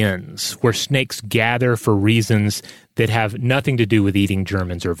snake dens, where snakes gather for reasons that have nothing to do with eating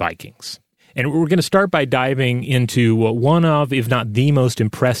Germans or Vikings. And we're going to start by diving into one of, if not the most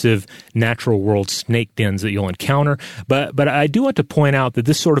impressive natural world snake dens that you'll encounter. But I do want to point out that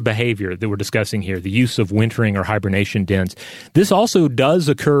this sort of behavior that we're discussing here, the use of wintering or hibernation dens, this also does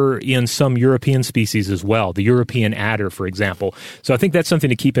occur in some European species as well, the European adder, for example. So I think that's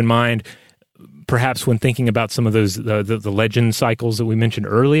something to keep in mind, perhaps when thinking about some of those the legend cycles that we mentioned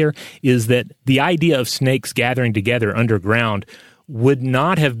earlier, is that the idea of snakes gathering together underground would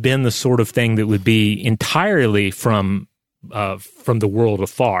not have been the sort of thing that would be entirely from the world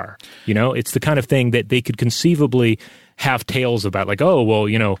afar. It's the kind of thing that they could conceivably have tales about, like, oh, well,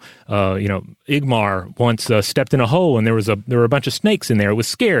 Igmar once stepped in a hole and there were a bunch of snakes in there. It was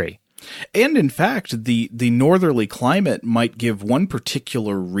scary. And in fact, the northerly climate might give one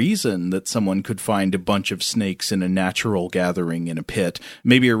particular reason that someone could find a bunch of snakes in a natural gathering in a pit.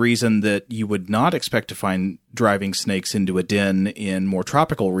 Maybe a reason that you would not expect to find driving snakes into a den in more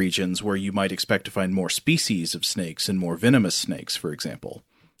tropical regions, where you might expect to find more species of snakes and more venomous snakes, for example.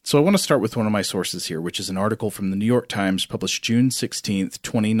 So I want to start with one of my sources here, which is an article from the New York Times published June 16th,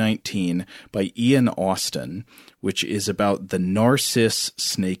 2019 by Ian Austin, which is about the Narcisse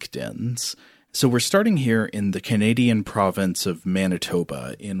snake dens. So we're starting here in the Canadian province of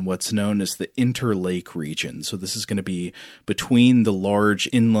Manitoba in what's known as the Interlake region. So this is going to be between the large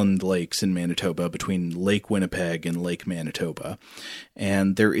inland lakes in Manitoba, between Lake Winnipeg and Lake Manitoba.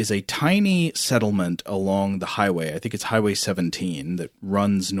 And there is a tiny settlement along the highway, I think it's Highway 17, that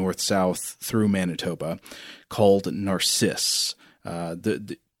runs north-south through Manitoba, called Narcisse.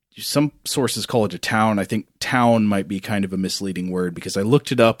 Some sources call it a town. I think town might be kind of a misleading word, because I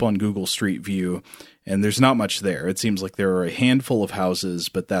looked it up on Google Street View and there's not much there. It seems like there are a handful of houses,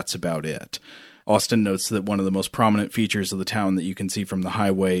 but that's about it. Austin notes that one of the most prominent features of the town that you can see from the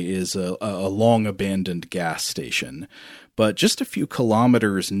highway is a long abandoned gas station. But just a few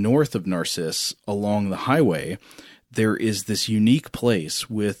kilometers north of Narcisse along the highway, there is this unique place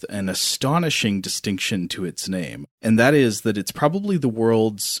with an astonishing distinction to its name, and that is that it's probably the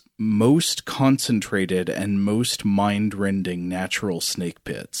world's most concentrated and most mind-rending natural snake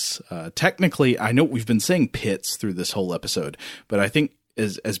pits. Technically, I know we've been saying pits through this whole episode, but I think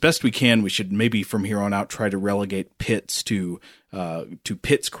as best we can, we should maybe from here on out try to relegate pits to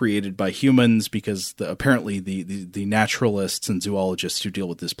pits created by humans, because apparently the naturalists and zoologists who deal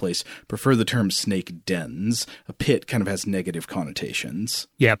with this place prefer the term snake dens. A pit kind of has negative connotations.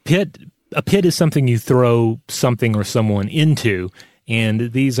 Yeah, a pit is something you throw something or someone into,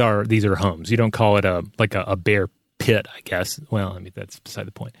 and these are homes. You don't call it a bear pit, I guess. Well, I mean, that's beside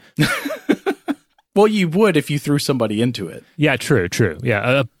the point. Well, you would if you threw somebody into it. Yeah, true.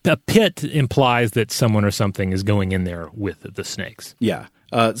 Yeah, a pit implies that someone or something is going in there with the snakes. Yeah.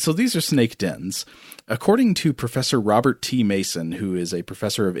 So these are snake dens. According to Professor Robert T. Mason, who is a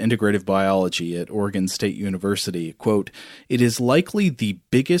professor of integrative biology at Oregon State University, quote, "It is likely the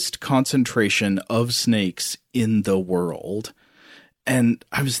biggest concentration of snakes in the world." And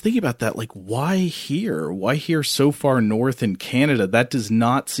I was thinking about that, like, why here? Why here so far north in Canada? That does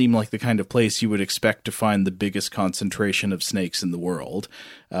not seem like the kind of place you would expect to find the biggest concentration of snakes in the world.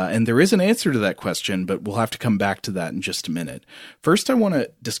 And there is an answer to that question, but we'll have to come back to that in just a minute. First, I want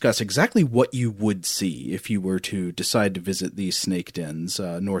to discuss exactly what you would see if you were to decide to visit these snake dens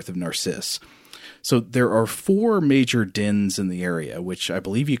north of Narcisse. So there are 4 major dens in the area, which I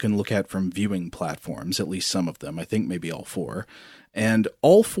believe you can look at from viewing platforms, at least some of them. I think maybe all 4. And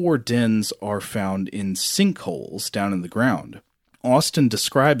all 4 dens are found in sinkholes down in the ground. Austin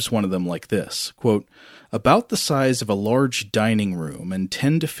describes one of them like this, quote, "About the size of a large dining room and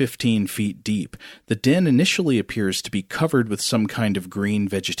 10 to 15 feet deep, the den initially appears to be covered with some kind of green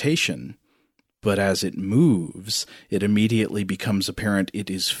vegetation. But as it moves, it immediately becomes apparent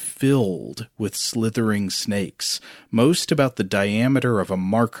it is filled with slithering snakes, most about the diameter of a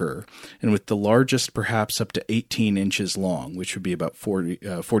marker, and with the largest perhaps up to 18 inches long, which would be about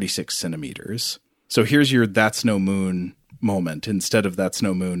 46 centimeters. So here's your "that's no moon" moment. Instead of "that's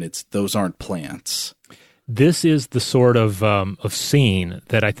no moon," it's "those aren't plants." This is the sort of scene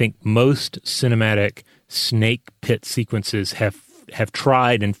that I think most cinematic snake pit sequences have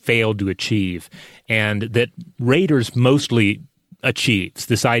tried and failed to achieve, and that Raiders mostly achieves,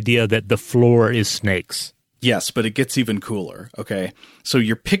 this idea that the floor is snakes. Yes, but it gets even cooler, okay? So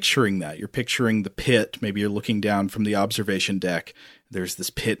you're picturing that. You're picturing the pit. Maybe you're looking down from the observation deck. There's this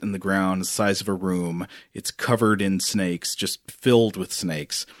pit in the ground, the size of a room. It's covered in snakes, just filled with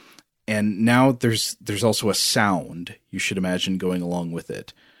snakes. And now there's also a sound, you should imagine, going along with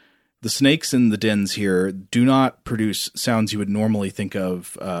it. The snakes in the dens here do not produce sounds you would normally think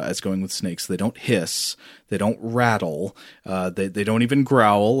of as going with snakes. They don't hiss. They don't rattle. They don't even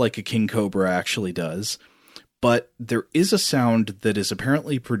growl like a king cobra actually does. But there is a sound that is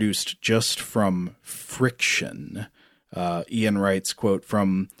apparently produced just from friction. Ian writes, quote,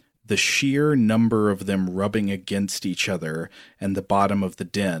 "From the sheer number of them rubbing against each other and the bottom of the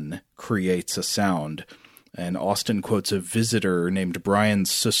den creates a sound." And Austin quotes a visitor named Brian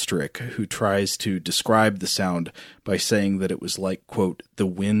Sustrick, who tries to describe the sound by saying that it was like, quote, "the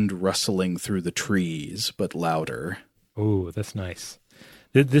wind rustling through the trees, but louder." Oh, that's nice.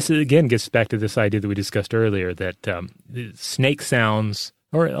 This again gets back to this idea that we discussed earlier, that snake sounds,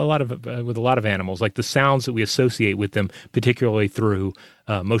 or with a lot of animals, like the sounds that we associate with them, particularly through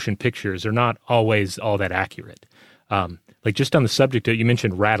motion pictures, are not always all that accurate. Like just on the subject, you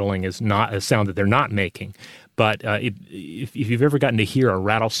mentioned rattling is not a sound that they're not making. But if you've ever gotten to hear a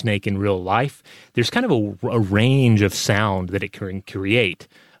rattlesnake in real life, there's kind of a range of sound that it can create.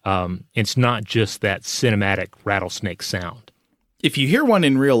 It's not just that cinematic rattlesnake sound. If you hear one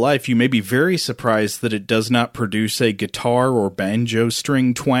in real life, you may be very surprised that it does not produce a guitar or banjo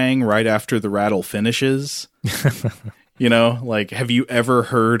string twang right after the rattle finishes. You know, like, have you ever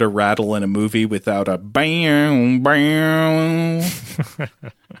heard a rattle in a movie without a bang, bang?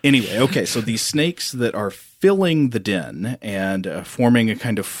 Anyway, okay, so these snakes that are filling the den and forming a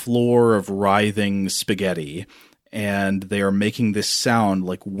kind of floor of writhing spaghetti, and they are making this sound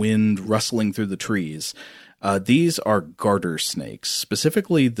like wind rustling through the trees. These are garter snakes,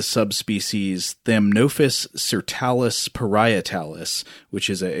 specifically the subspecies Thamnophis sirtalis parietalis,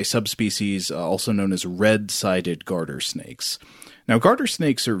 which is a subspecies also known as red-sided garter snakes. Now, garter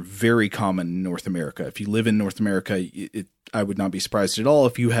snakes are very common in North America. If you live in North America, I would not be surprised at all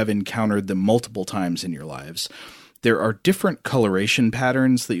if you have encountered them multiple times in your lives. There are different coloration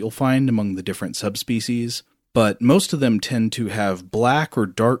patterns that you'll find among the different subspecies, but most of them tend to have black or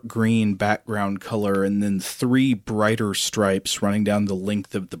dark green background color and then 3 brighter stripes running down the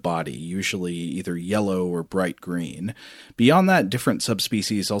length of the body, usually either yellow or bright green. Beyond that, different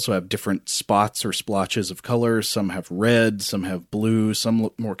subspecies also have different spots or splotches of color. Some have red, some have blue, some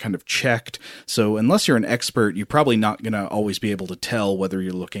look more kind of checked. So unless you're an expert, you're probably not going to always be able to tell whether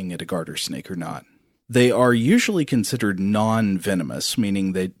you're looking at a garter snake or not. They are usually considered non-venomous,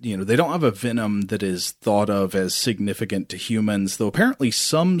 meaning they don't have a venom that is thought of as significant to humans, though apparently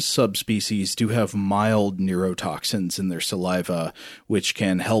some subspecies do have mild neurotoxins in their saliva, which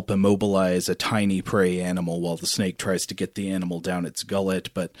can help immobilize a tiny prey animal while the snake tries to get the animal down its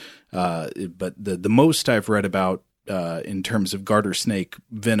gullet. But the most I've read about in terms of garter snake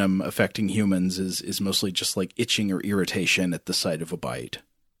venom affecting humans is mostly just like itching or irritation at the site of a bite.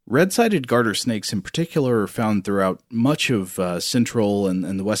 Red-sided garter snakes in particular are found throughout much of central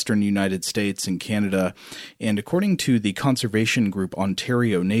and the western United States and Canada, and according to the conservation group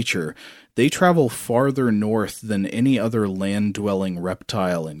Ontario Nature, they travel farther north than any other land-dwelling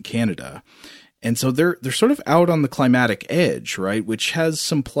reptile in Canada. And so they're sort of out on the climatic edge, right, which has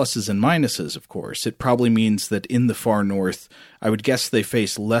some pluses and minuses, of course. It probably means that in the far north, I would guess they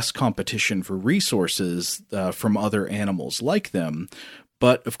face less competition for resources from other animals like them.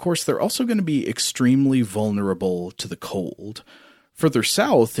 But, of course, they're also going to be extremely vulnerable to the cold. Further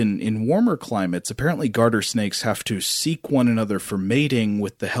south, in warmer climates, apparently garter snakes have to seek one another for mating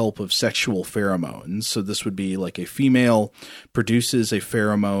with the help of sexual pheromones. So this would be like a female produces a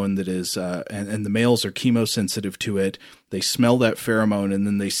pheromone that is, and the males are chemosensitive to it. They smell that pheromone, and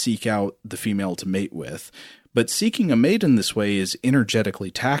then they seek out the female to mate with. But seeking a mate in this way is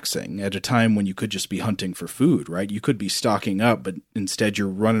energetically taxing at a time when you could just be hunting for food, right? You could be stocking up, but instead you're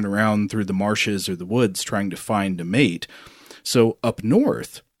running around through the marshes or the woods trying to find a mate. So up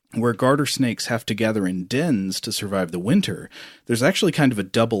north, where garter snakes have to gather in dens to survive the winter, there's actually kind of a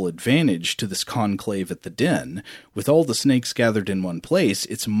double advantage to this conclave at the den. With all the snakes gathered in one place,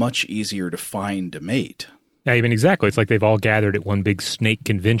 it's much easier to find a mate. Yeah, even exactly. It's like they've all gathered at one big snake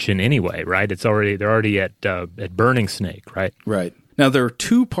convention anyway, right? They're already at Burning Snake, right? Right. Now, there are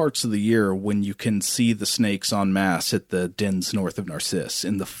 2 parts of the year when you can see the snakes en masse at the dens north of Narcisse.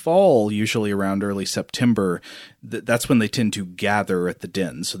 In the fall, usually around early September, that's when they tend to gather at the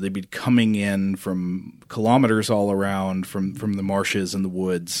den. So they'd be coming in from kilometers all around from the marshes and the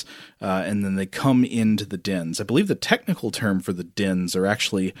woods, and then they come into the dens. I believe the technical term for the dens are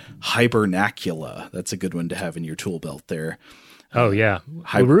actually hibernacula. That's a good one to have in your tool belt there. Oh, yeah.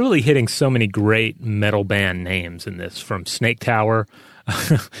 We're really hitting so many great metal band names in this, from Snake Tower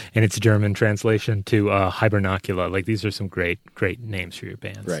and its German translation to Hibernacula. Like, these are some great names for your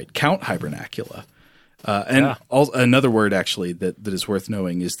bands. Right. Count Hibernacula. Another word, actually, that is worth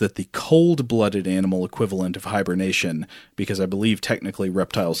knowing is that the cold-blooded animal equivalent of hibernation, because I believe technically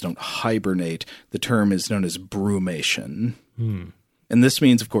reptiles don't hibernate, the term is known as brumation. And this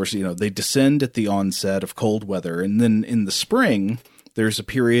means, of course, they descend at the onset of cold weather, and then in the spring, there's a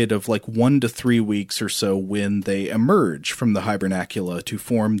period of like 1 to 3 weeks or so when they emerge from the hibernacula to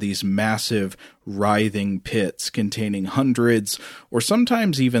form these massive, writhing pits containing hundreds or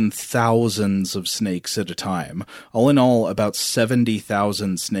sometimes even thousands of snakes at a time. All in all, about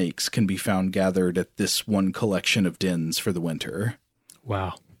 70,000 snakes can be found gathered at this one collection of dens for the winter.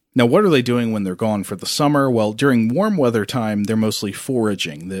 Wow. Now, what are they doing when they're gone for the summer? Well, during warm weather time, they're mostly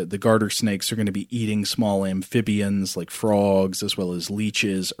foraging. The garter snakes are going to be eating small amphibians like frogs, as well as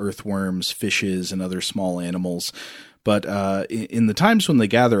leeches, earthworms, fishes, and other small animals. But in the times when they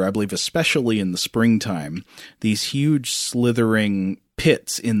gather, I believe especially in the springtime, these huge slithering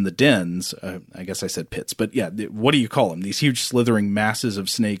pits in the dens, I guess I said pits, but yeah, what do you call them? These huge slithering masses of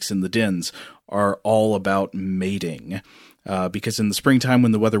snakes in the dens are all about mating. Because in the springtime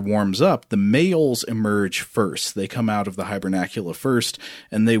when the weather warms up, the males emerge first. They come out of the hibernacula first,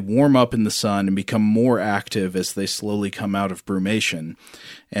 and they warm up in the sun and become more active as they slowly come out of brumation.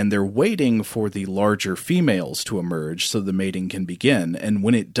 And they're waiting for the larger females to emerge so the mating can begin. And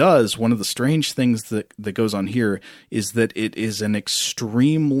when it does, one of the strange things that goes on here is that it is an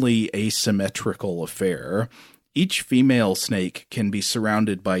extremely asymmetrical affair. Each female snake can be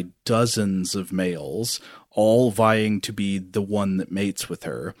surrounded by dozens of males, all vying to be the one that mates with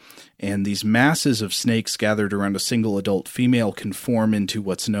her. And these masses of snakes gathered around a single adult female can form into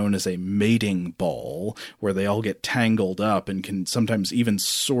what's known as a mating ball, where they all get tangled up and can sometimes even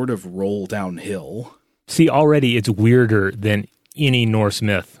sort of roll downhill. See, already it's weirder than any Norse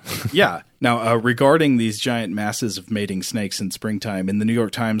myth. Yeah. Now, regarding these giant masses of mating snakes in springtime, in the New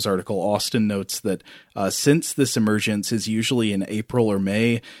York Times article, Austin notes that since this emergence is usually in April or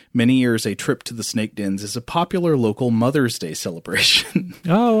May, many years a trip to the snake dens is a popular local Mother's Day celebration.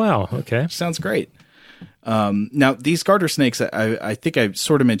 Oh, wow. Okay. Sounds great. Now, these garter snakes, I think I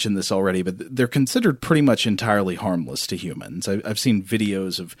sort of mentioned this already, but they're considered pretty much entirely harmless to humans. I've seen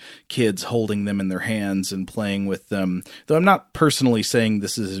videos of kids holding them in their hands and playing with them, though I'm not personally saying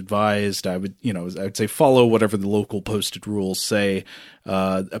this is advised. I would say follow whatever the local posted rules say.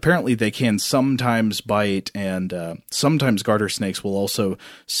 Apparently they can sometimes bite, and sometimes garter snakes will also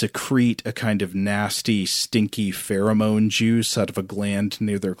secrete a kind of nasty, stinky pheromone juice out of a gland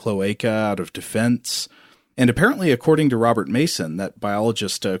near their cloaca out of defense. And apparently, according to Robert Mason, that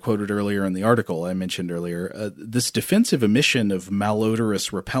biologist quoted earlier in the article I mentioned earlier, this defensive emission of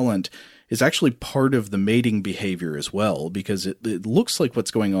malodorous repellent is actually part of the mating behavior as well, because it looks like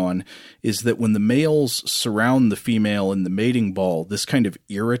what's going on is that when the males surround the female in the mating ball, this kind of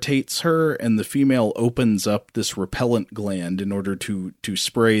irritates her, and the female opens up this repellent gland in order to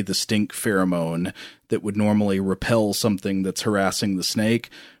spray the stink pheromone that would normally repel something that's harassing the snake.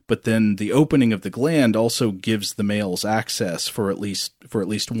 But then the opening of the gland also gives the males access for at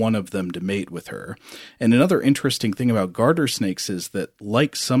least one of them to mate with her. And another interesting thing about garter snakes is that,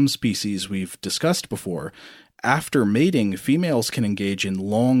 like some species we've discussed before, after mating, females can engage in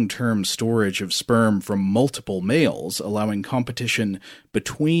long-term storage of sperm from multiple males, allowing competition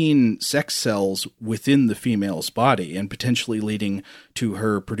between sex cells within the female's body and potentially leading to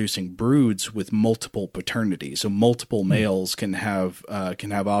her producing broods with multiple paternity. So multiple males can have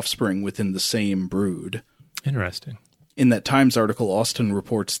offspring within the same brood. Interesting. In that Times article, Austin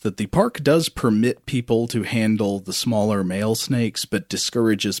reports that the park does permit people to handle the smaller male snakes, but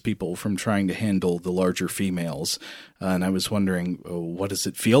discourages people from trying to handle the larger females. And I was wondering, what does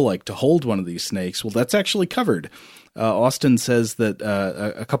it feel like to hold one of these snakes? Well, that's actually covered. Austin says that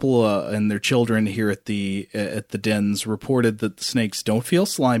a couple and their children here at the dens reported that the snakes don't feel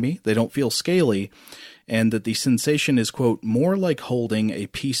slimy, they don't feel scaly, and that the sensation is, quote, more like holding a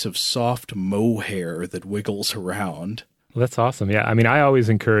piece of soft mohair that wiggles around. Well, that's awesome. Yeah, I mean, I always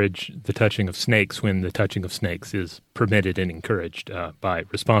encourage the touching of snakes when the touching of snakes is permitted and encouraged by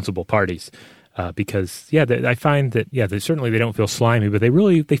responsible parties, because I find that they don't feel slimy, but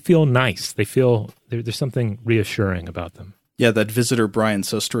they feel nice. They feel there's something reassuring about them. Yeah, that visitor Brian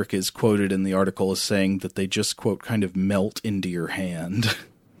Sostrick is quoted in the article as saying that they just, quote, kind of melt into your hand.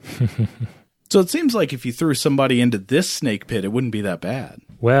 So it seems like if you threw somebody into this snake pit, it wouldn't be that bad.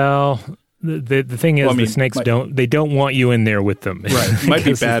 Well, the thing is, the snakes don't want you in there with them. Right, it might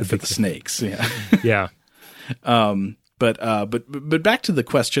be bad for the snakes. Yeah, yeah. But back to the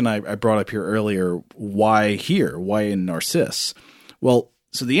question I brought up here earlier: why here? Why in Narcisse? Well,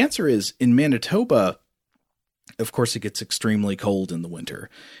 so the answer is in Manitoba. Of course, it gets extremely cold in the winter,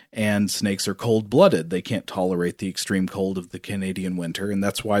 and snakes are cold-blooded. They can't tolerate the extreme cold of the Canadian winter, and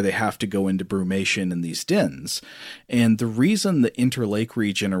that's why they have to go into brumation in these dens. And the reason the interlake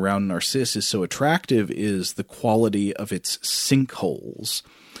region around Narcisse is so attractive is the quality of its sinkholes.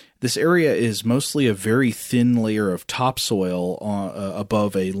 This area is mostly a very thin layer of topsoil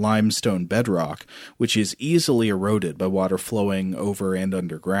above a limestone bedrock, which is easily eroded by water flowing over and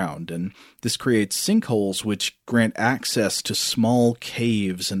underground. And this creates sinkholes which grant access to small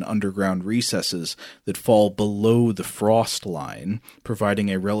caves and underground recesses that fall below the frost line,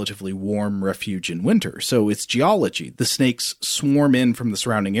 providing a relatively warm refuge in winter. So it's geology. The snakes swarm in from the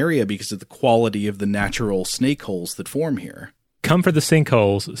surrounding area because of the quality of the natural snake holes that form here. Come for the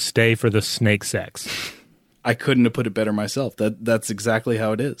sinkholes, stay for the snake sex. I couldn't have put it better myself. That's exactly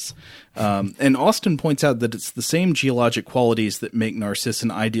how it is. And Austin points out that it's the same geologic qualities that make Narcisse an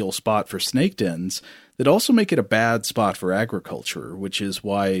ideal spot for snake dens that also make it a bad spot for agriculture, which is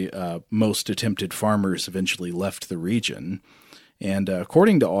why most attempted farmers eventually left the region. And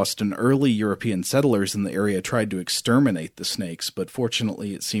according to Austin, early European settlers in the area tried to exterminate the snakes, but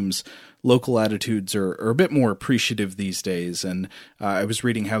fortunately it seems local attitudes are a bit more appreciative these days. And I was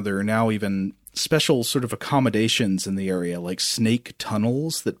reading how there are now even special sort of accommodations in the area, like snake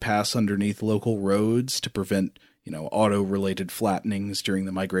tunnels that pass underneath local roads to prevent, auto-related flattenings during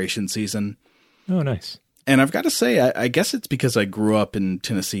the migration season. Oh, nice. And I've got to say, I guess it's because I grew up in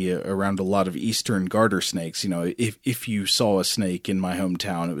Tennessee around a lot of eastern garter snakes. If you saw a snake in my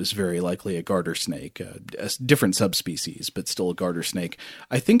hometown, it was very likely a garter snake, a different subspecies, but still a garter snake.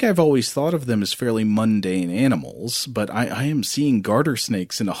 I think I've always thought of them as fairly mundane animals, but I am seeing garter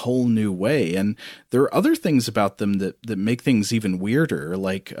snakes in a whole new way. And there are other things about them that make things even weirder,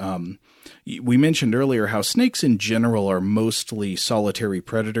 like we mentioned earlier how snakes in general are mostly solitary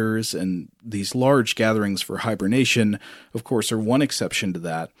predators, and these large gatherings for hibernation, of course, are one exception to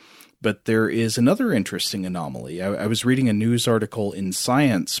that. But there is another interesting anomaly. I was reading a news article in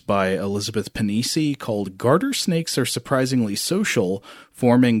Science by Elizabeth Panisi called "Garter Snakes Are Surprisingly Social,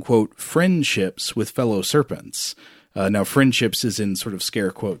 Forming, quote, friendships with fellow serpents." Now, friendships is in sort of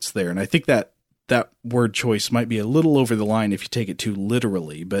scare quotes there, and I think that word choice might be a little over the line if you take it too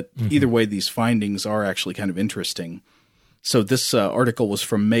literally, but either way, these findings are actually kind of interesting. So this article was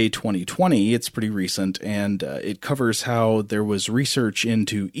from May 2020. It's pretty recent, and it covers how there was research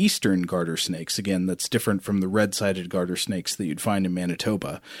into eastern garter snakes. Again, that's different from the red-sided garter snakes that you'd find in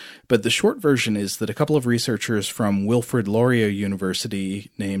Manitoba. But the short version is that a couple of researchers from Wilfrid Laurier University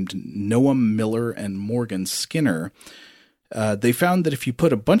named Noam Miller and Morgan Skinner, they found that if you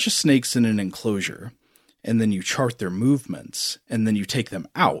put a bunch of snakes in an enclosure, and then you chart their movements, and then you take them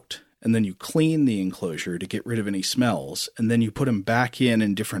out, and then you clean the enclosure to get rid of any smells, and then you put them back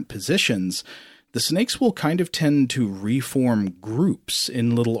in different positions, the snakes will kind of tend to reform groups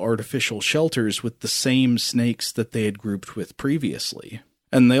in little artificial shelters with the same snakes that they had grouped with previously.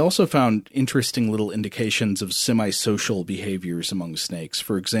 And they also found interesting little indications of semi-social behaviors among snakes.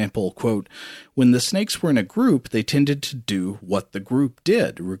 For example, quote, when the snakes were in a group, they tended to do what the group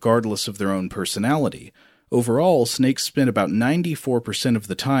did, regardless of their own personality. Overall, snakes spent about 94% of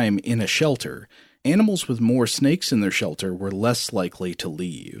the time in a shelter. Animals with more snakes in their shelter were less likely to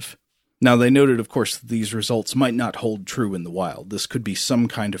leave. Now, they noted, of course, that these results might not hold true in the wild. This could be some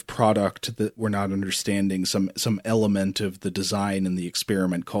kind of product that we're not understanding, some element of the design and the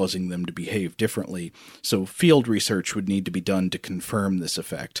experiment causing them to behave differently. So field research would need to be done to confirm this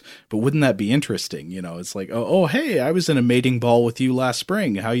effect. But wouldn't that be interesting? You know, it's like, oh, hey, I was in a mating ball with you last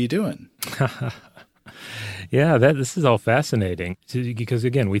spring. How you doing? Yeah, this is all fascinating because,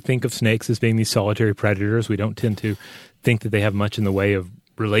 again, we think of snakes as being these solitary predators. We don't tend to think that they have much in the way of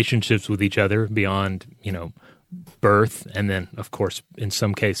relationships with each other beyond, birth, and then, of course, in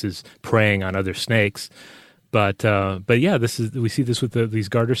some cases, preying on other snakes. But yeah, we see this with these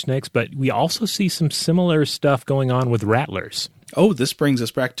garter snakes, but we also see some similar stuff going on with rattlers. Oh, this brings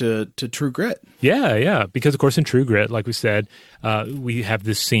us back to True Grit. Yeah, because of course in True Grit, like we said, we have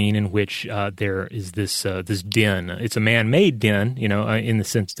this scene in which there is this den. It's a man-made den, in the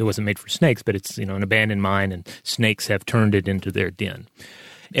sense it wasn't made for snakes, but it's an abandoned mine, and snakes have turned it into their den.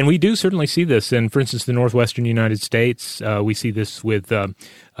 And we do certainly see this in, for instance, the northwestern United States. We see this with the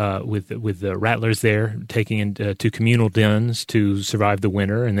rattlers there taking into communal dens to survive the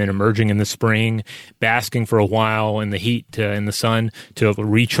winter, and then emerging in the spring, basking for a while in the heat in the sun to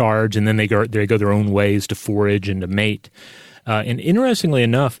recharge, and then they go their own ways to forage and to mate. And interestingly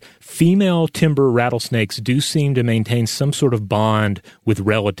enough, female timber rattlesnakes do seem to maintain some sort of bond with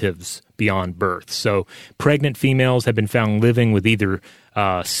relatives beyond birth. So pregnant females have been found living with either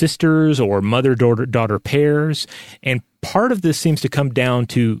sisters or mother-daughter pairs. And part of this seems to come down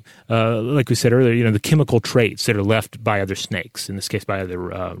to, like we said earlier, the chemical traits that are left by other snakes, in this case by other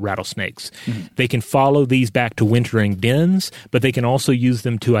rattlesnakes. Mm-hmm. They can follow these back to wintering dens, but they can also use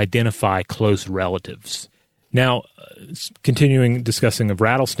them to identify close relatives. Now, continuing discussing of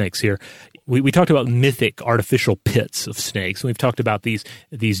rattlesnakes here, we talked about mythic artificial pits of snakes. We've talked about these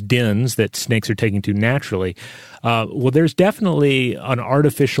dens that snakes are taking to naturally. Well, there's definitely an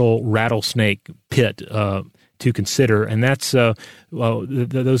artificial rattlesnake pit to consider, and that's those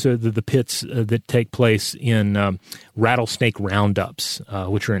are the pits that take place in rattlesnake roundups,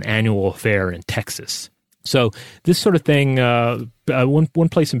 which are an annual affair in Texas. So this sort of thing, one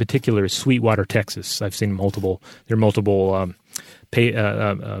place in particular is Sweetwater, Texas. I've seen multiple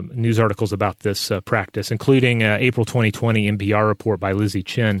news articles about this practice, including April 2020 NPR report by Lizzie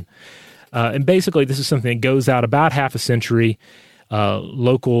Chen. And basically, this is something that goes out about half a century.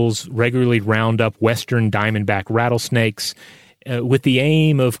 Locals regularly round up western diamondback rattlesnakes with the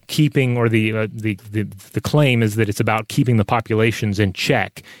aim of keeping, or the claim is that it's about keeping the populations in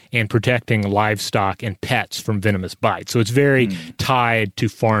check and protecting livestock and pets from venomous bites. So it's very tied to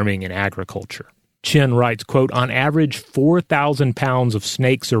farming and agriculture. Chen writes, quote, on average, 4,000 pounds of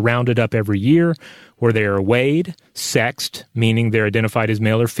snakes are rounded up every year, where they are weighed, sexed, meaning they're identified as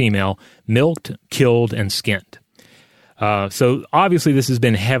male or female, milked, killed, and skinned. So obviously this has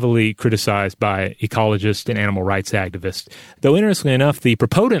been heavily criticized by ecologists and animal rights activists. Though interestingly enough, the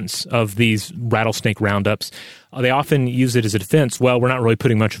proponents of these rattlesnake roundups, they often use it as a defense. Well, we're not really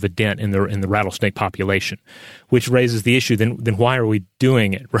putting much of a dent in the rattlesnake population, which raises the issue. Then why are we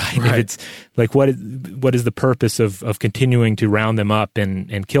doing it, right? If it's like, what is the purpose of continuing to round them up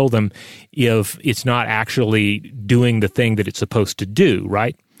and kill them if it's not actually doing the thing that it's supposed to do,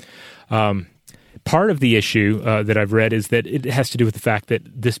 right? Part of the issue that I've read is that it has to do with the fact that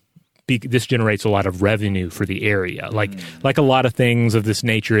this generates a lot of revenue for the area. Like a lot of things of this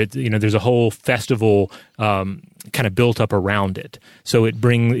nature, there's a whole festival kind of built up around it. So it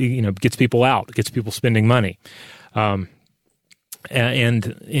gets people out, gets people spending money. And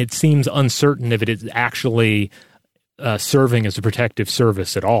it seems uncertain if it is actually serving as a protective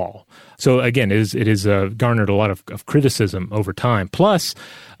service at all. So again, it is garnered a lot of criticism over time. Plus,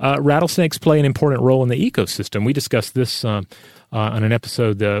 rattlesnakes play an important role in the ecosystem. We discussed this on an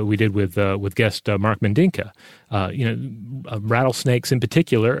episode we did with guest Mark Mendinka. Rattlesnakes in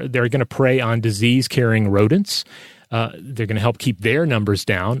particular, they're going to prey on disease-carrying rodents. They're going to help keep their numbers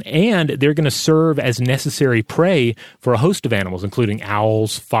down, and they're going to serve as necessary prey for a host of animals, including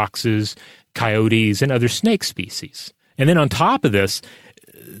owls, foxes, coyotes, and other snake species. And then on top of this,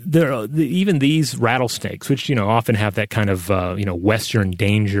 even these rattlesnakes, which, often have that kind of, Western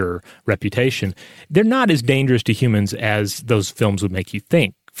danger reputation, they're not as dangerous to humans as those films would make you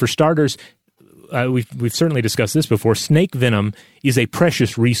think. For starters, we've certainly discussed this before, snake venom is a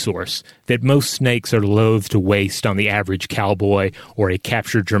precious resource that most snakes are loath to waste on the average cowboy or a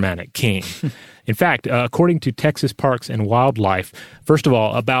captured Germanic king. In fact, according to Texas Parks and Wildlife, first of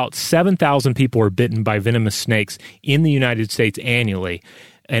all, about 7,000 people are bitten by venomous snakes in the United States annually,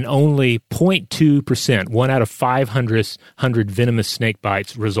 and only 0.2%, 1 out of 500 venomous snake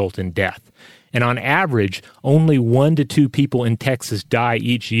bites, result in death. And on average, only 1 to 2 people in Texas die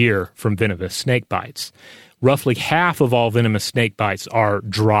each year from venomous snake bites. Roughly half of all venomous snake bites are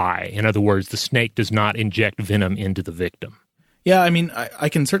dry. In other words, the snake does not inject venom into the victim. Yeah, I mean, I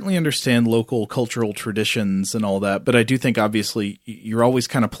can certainly understand local cultural traditions and all that, but I do think, obviously, you're always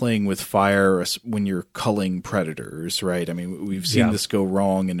kind of playing with fire when you're culling predators, right? I mean, we've seen this go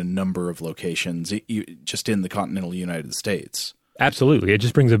wrong in a number of locations, just in the continental United States. Absolutely. It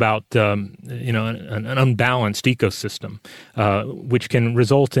just brings about, an unbalanced ecosystem, which can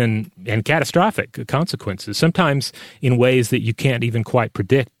result in catastrophic consequences, sometimes in ways that you can't even quite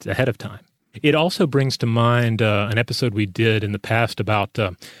predict ahead of time. It also brings to mind an episode we did in the past about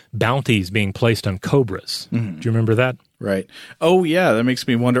bounties being placed on cobras. Mm-hmm. Do you remember that? Right. Oh, yeah. That makes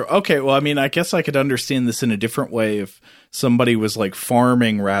me wonder. Okay, well, I mean, I guess I could understand this in a different way if somebody was like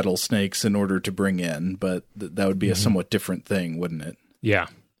farming rattlesnakes in order to bring in, but that would be a somewhat different thing, wouldn't it? Yeah.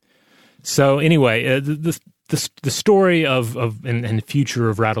 So anyway, the story of and the future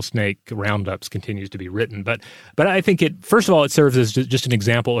of rattlesnake roundups continues to be written, but I think first of all it serves as just an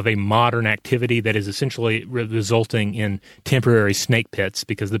example of a modern activity that is essentially resulting in temporary snake pits,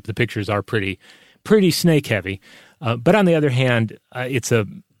 because the pictures are pretty snake heavy. But on the other hand, it's a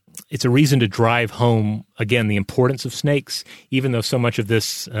reason to drive home, again, the importance of snakes, even though so much of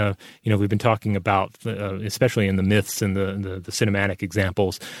this, we've been talking about, especially in the myths and the cinematic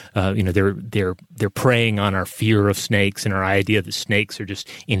examples, they're preying on our fear of snakes and our idea that snakes are just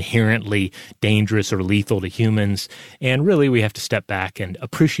inherently dangerous or lethal to humans. And really, we have to step back and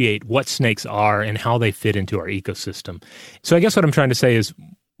appreciate what snakes are and how they fit into our ecosystem. So I guess what I'm trying to say is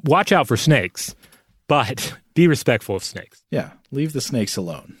watch out for snakes, but be respectful of snakes. Yeah, leave the snakes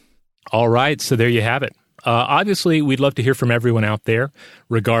alone. All right, so there you have it. Obviously, we'd love to hear from everyone out there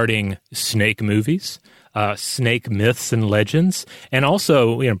regarding snake movies, snake myths and legends, and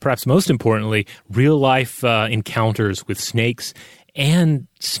also, perhaps most importantly, real-life encounters with snakes and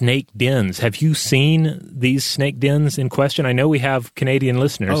snake dens. Have you seen these snake dens in question? I know we have Canadian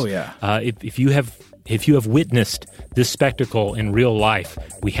listeners. Oh, yeah. If you have witnessed this spectacle in real life,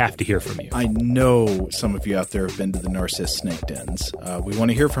 we have to hear from you. I know some of you out there have been to the Narcissus snake dens. We want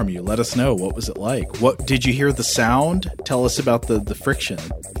to hear from you. Let us know. What was it like? What did you hear the sound? Tell us about the friction.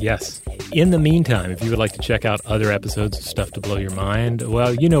 Yes. In the meantime, if you would like to check out other episodes of Stuff to Blow Your Mind,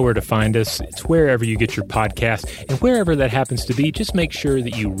 well, you know where to find us. It's wherever you get your podcast. And wherever that happens to be, just make sure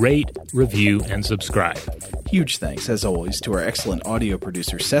that you rate, review, and subscribe. Huge thanks, as always, to our excellent audio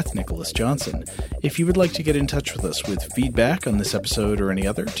producer, Seth Nicholas Johnson. If you would like to get in touch with us with feedback on this episode or any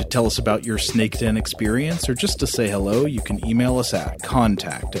other, to tell us about your snake den experience, or just to say hello, you can email us at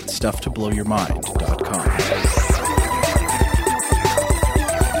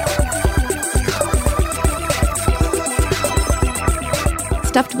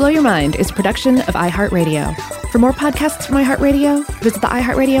Stuff to Blow Your Mind is a production of iHeartRadio. For more podcasts from iHeartRadio, visit the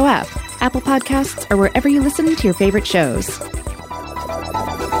iHeartRadio app, Apple Podcasts, or wherever you listen to your favorite shows.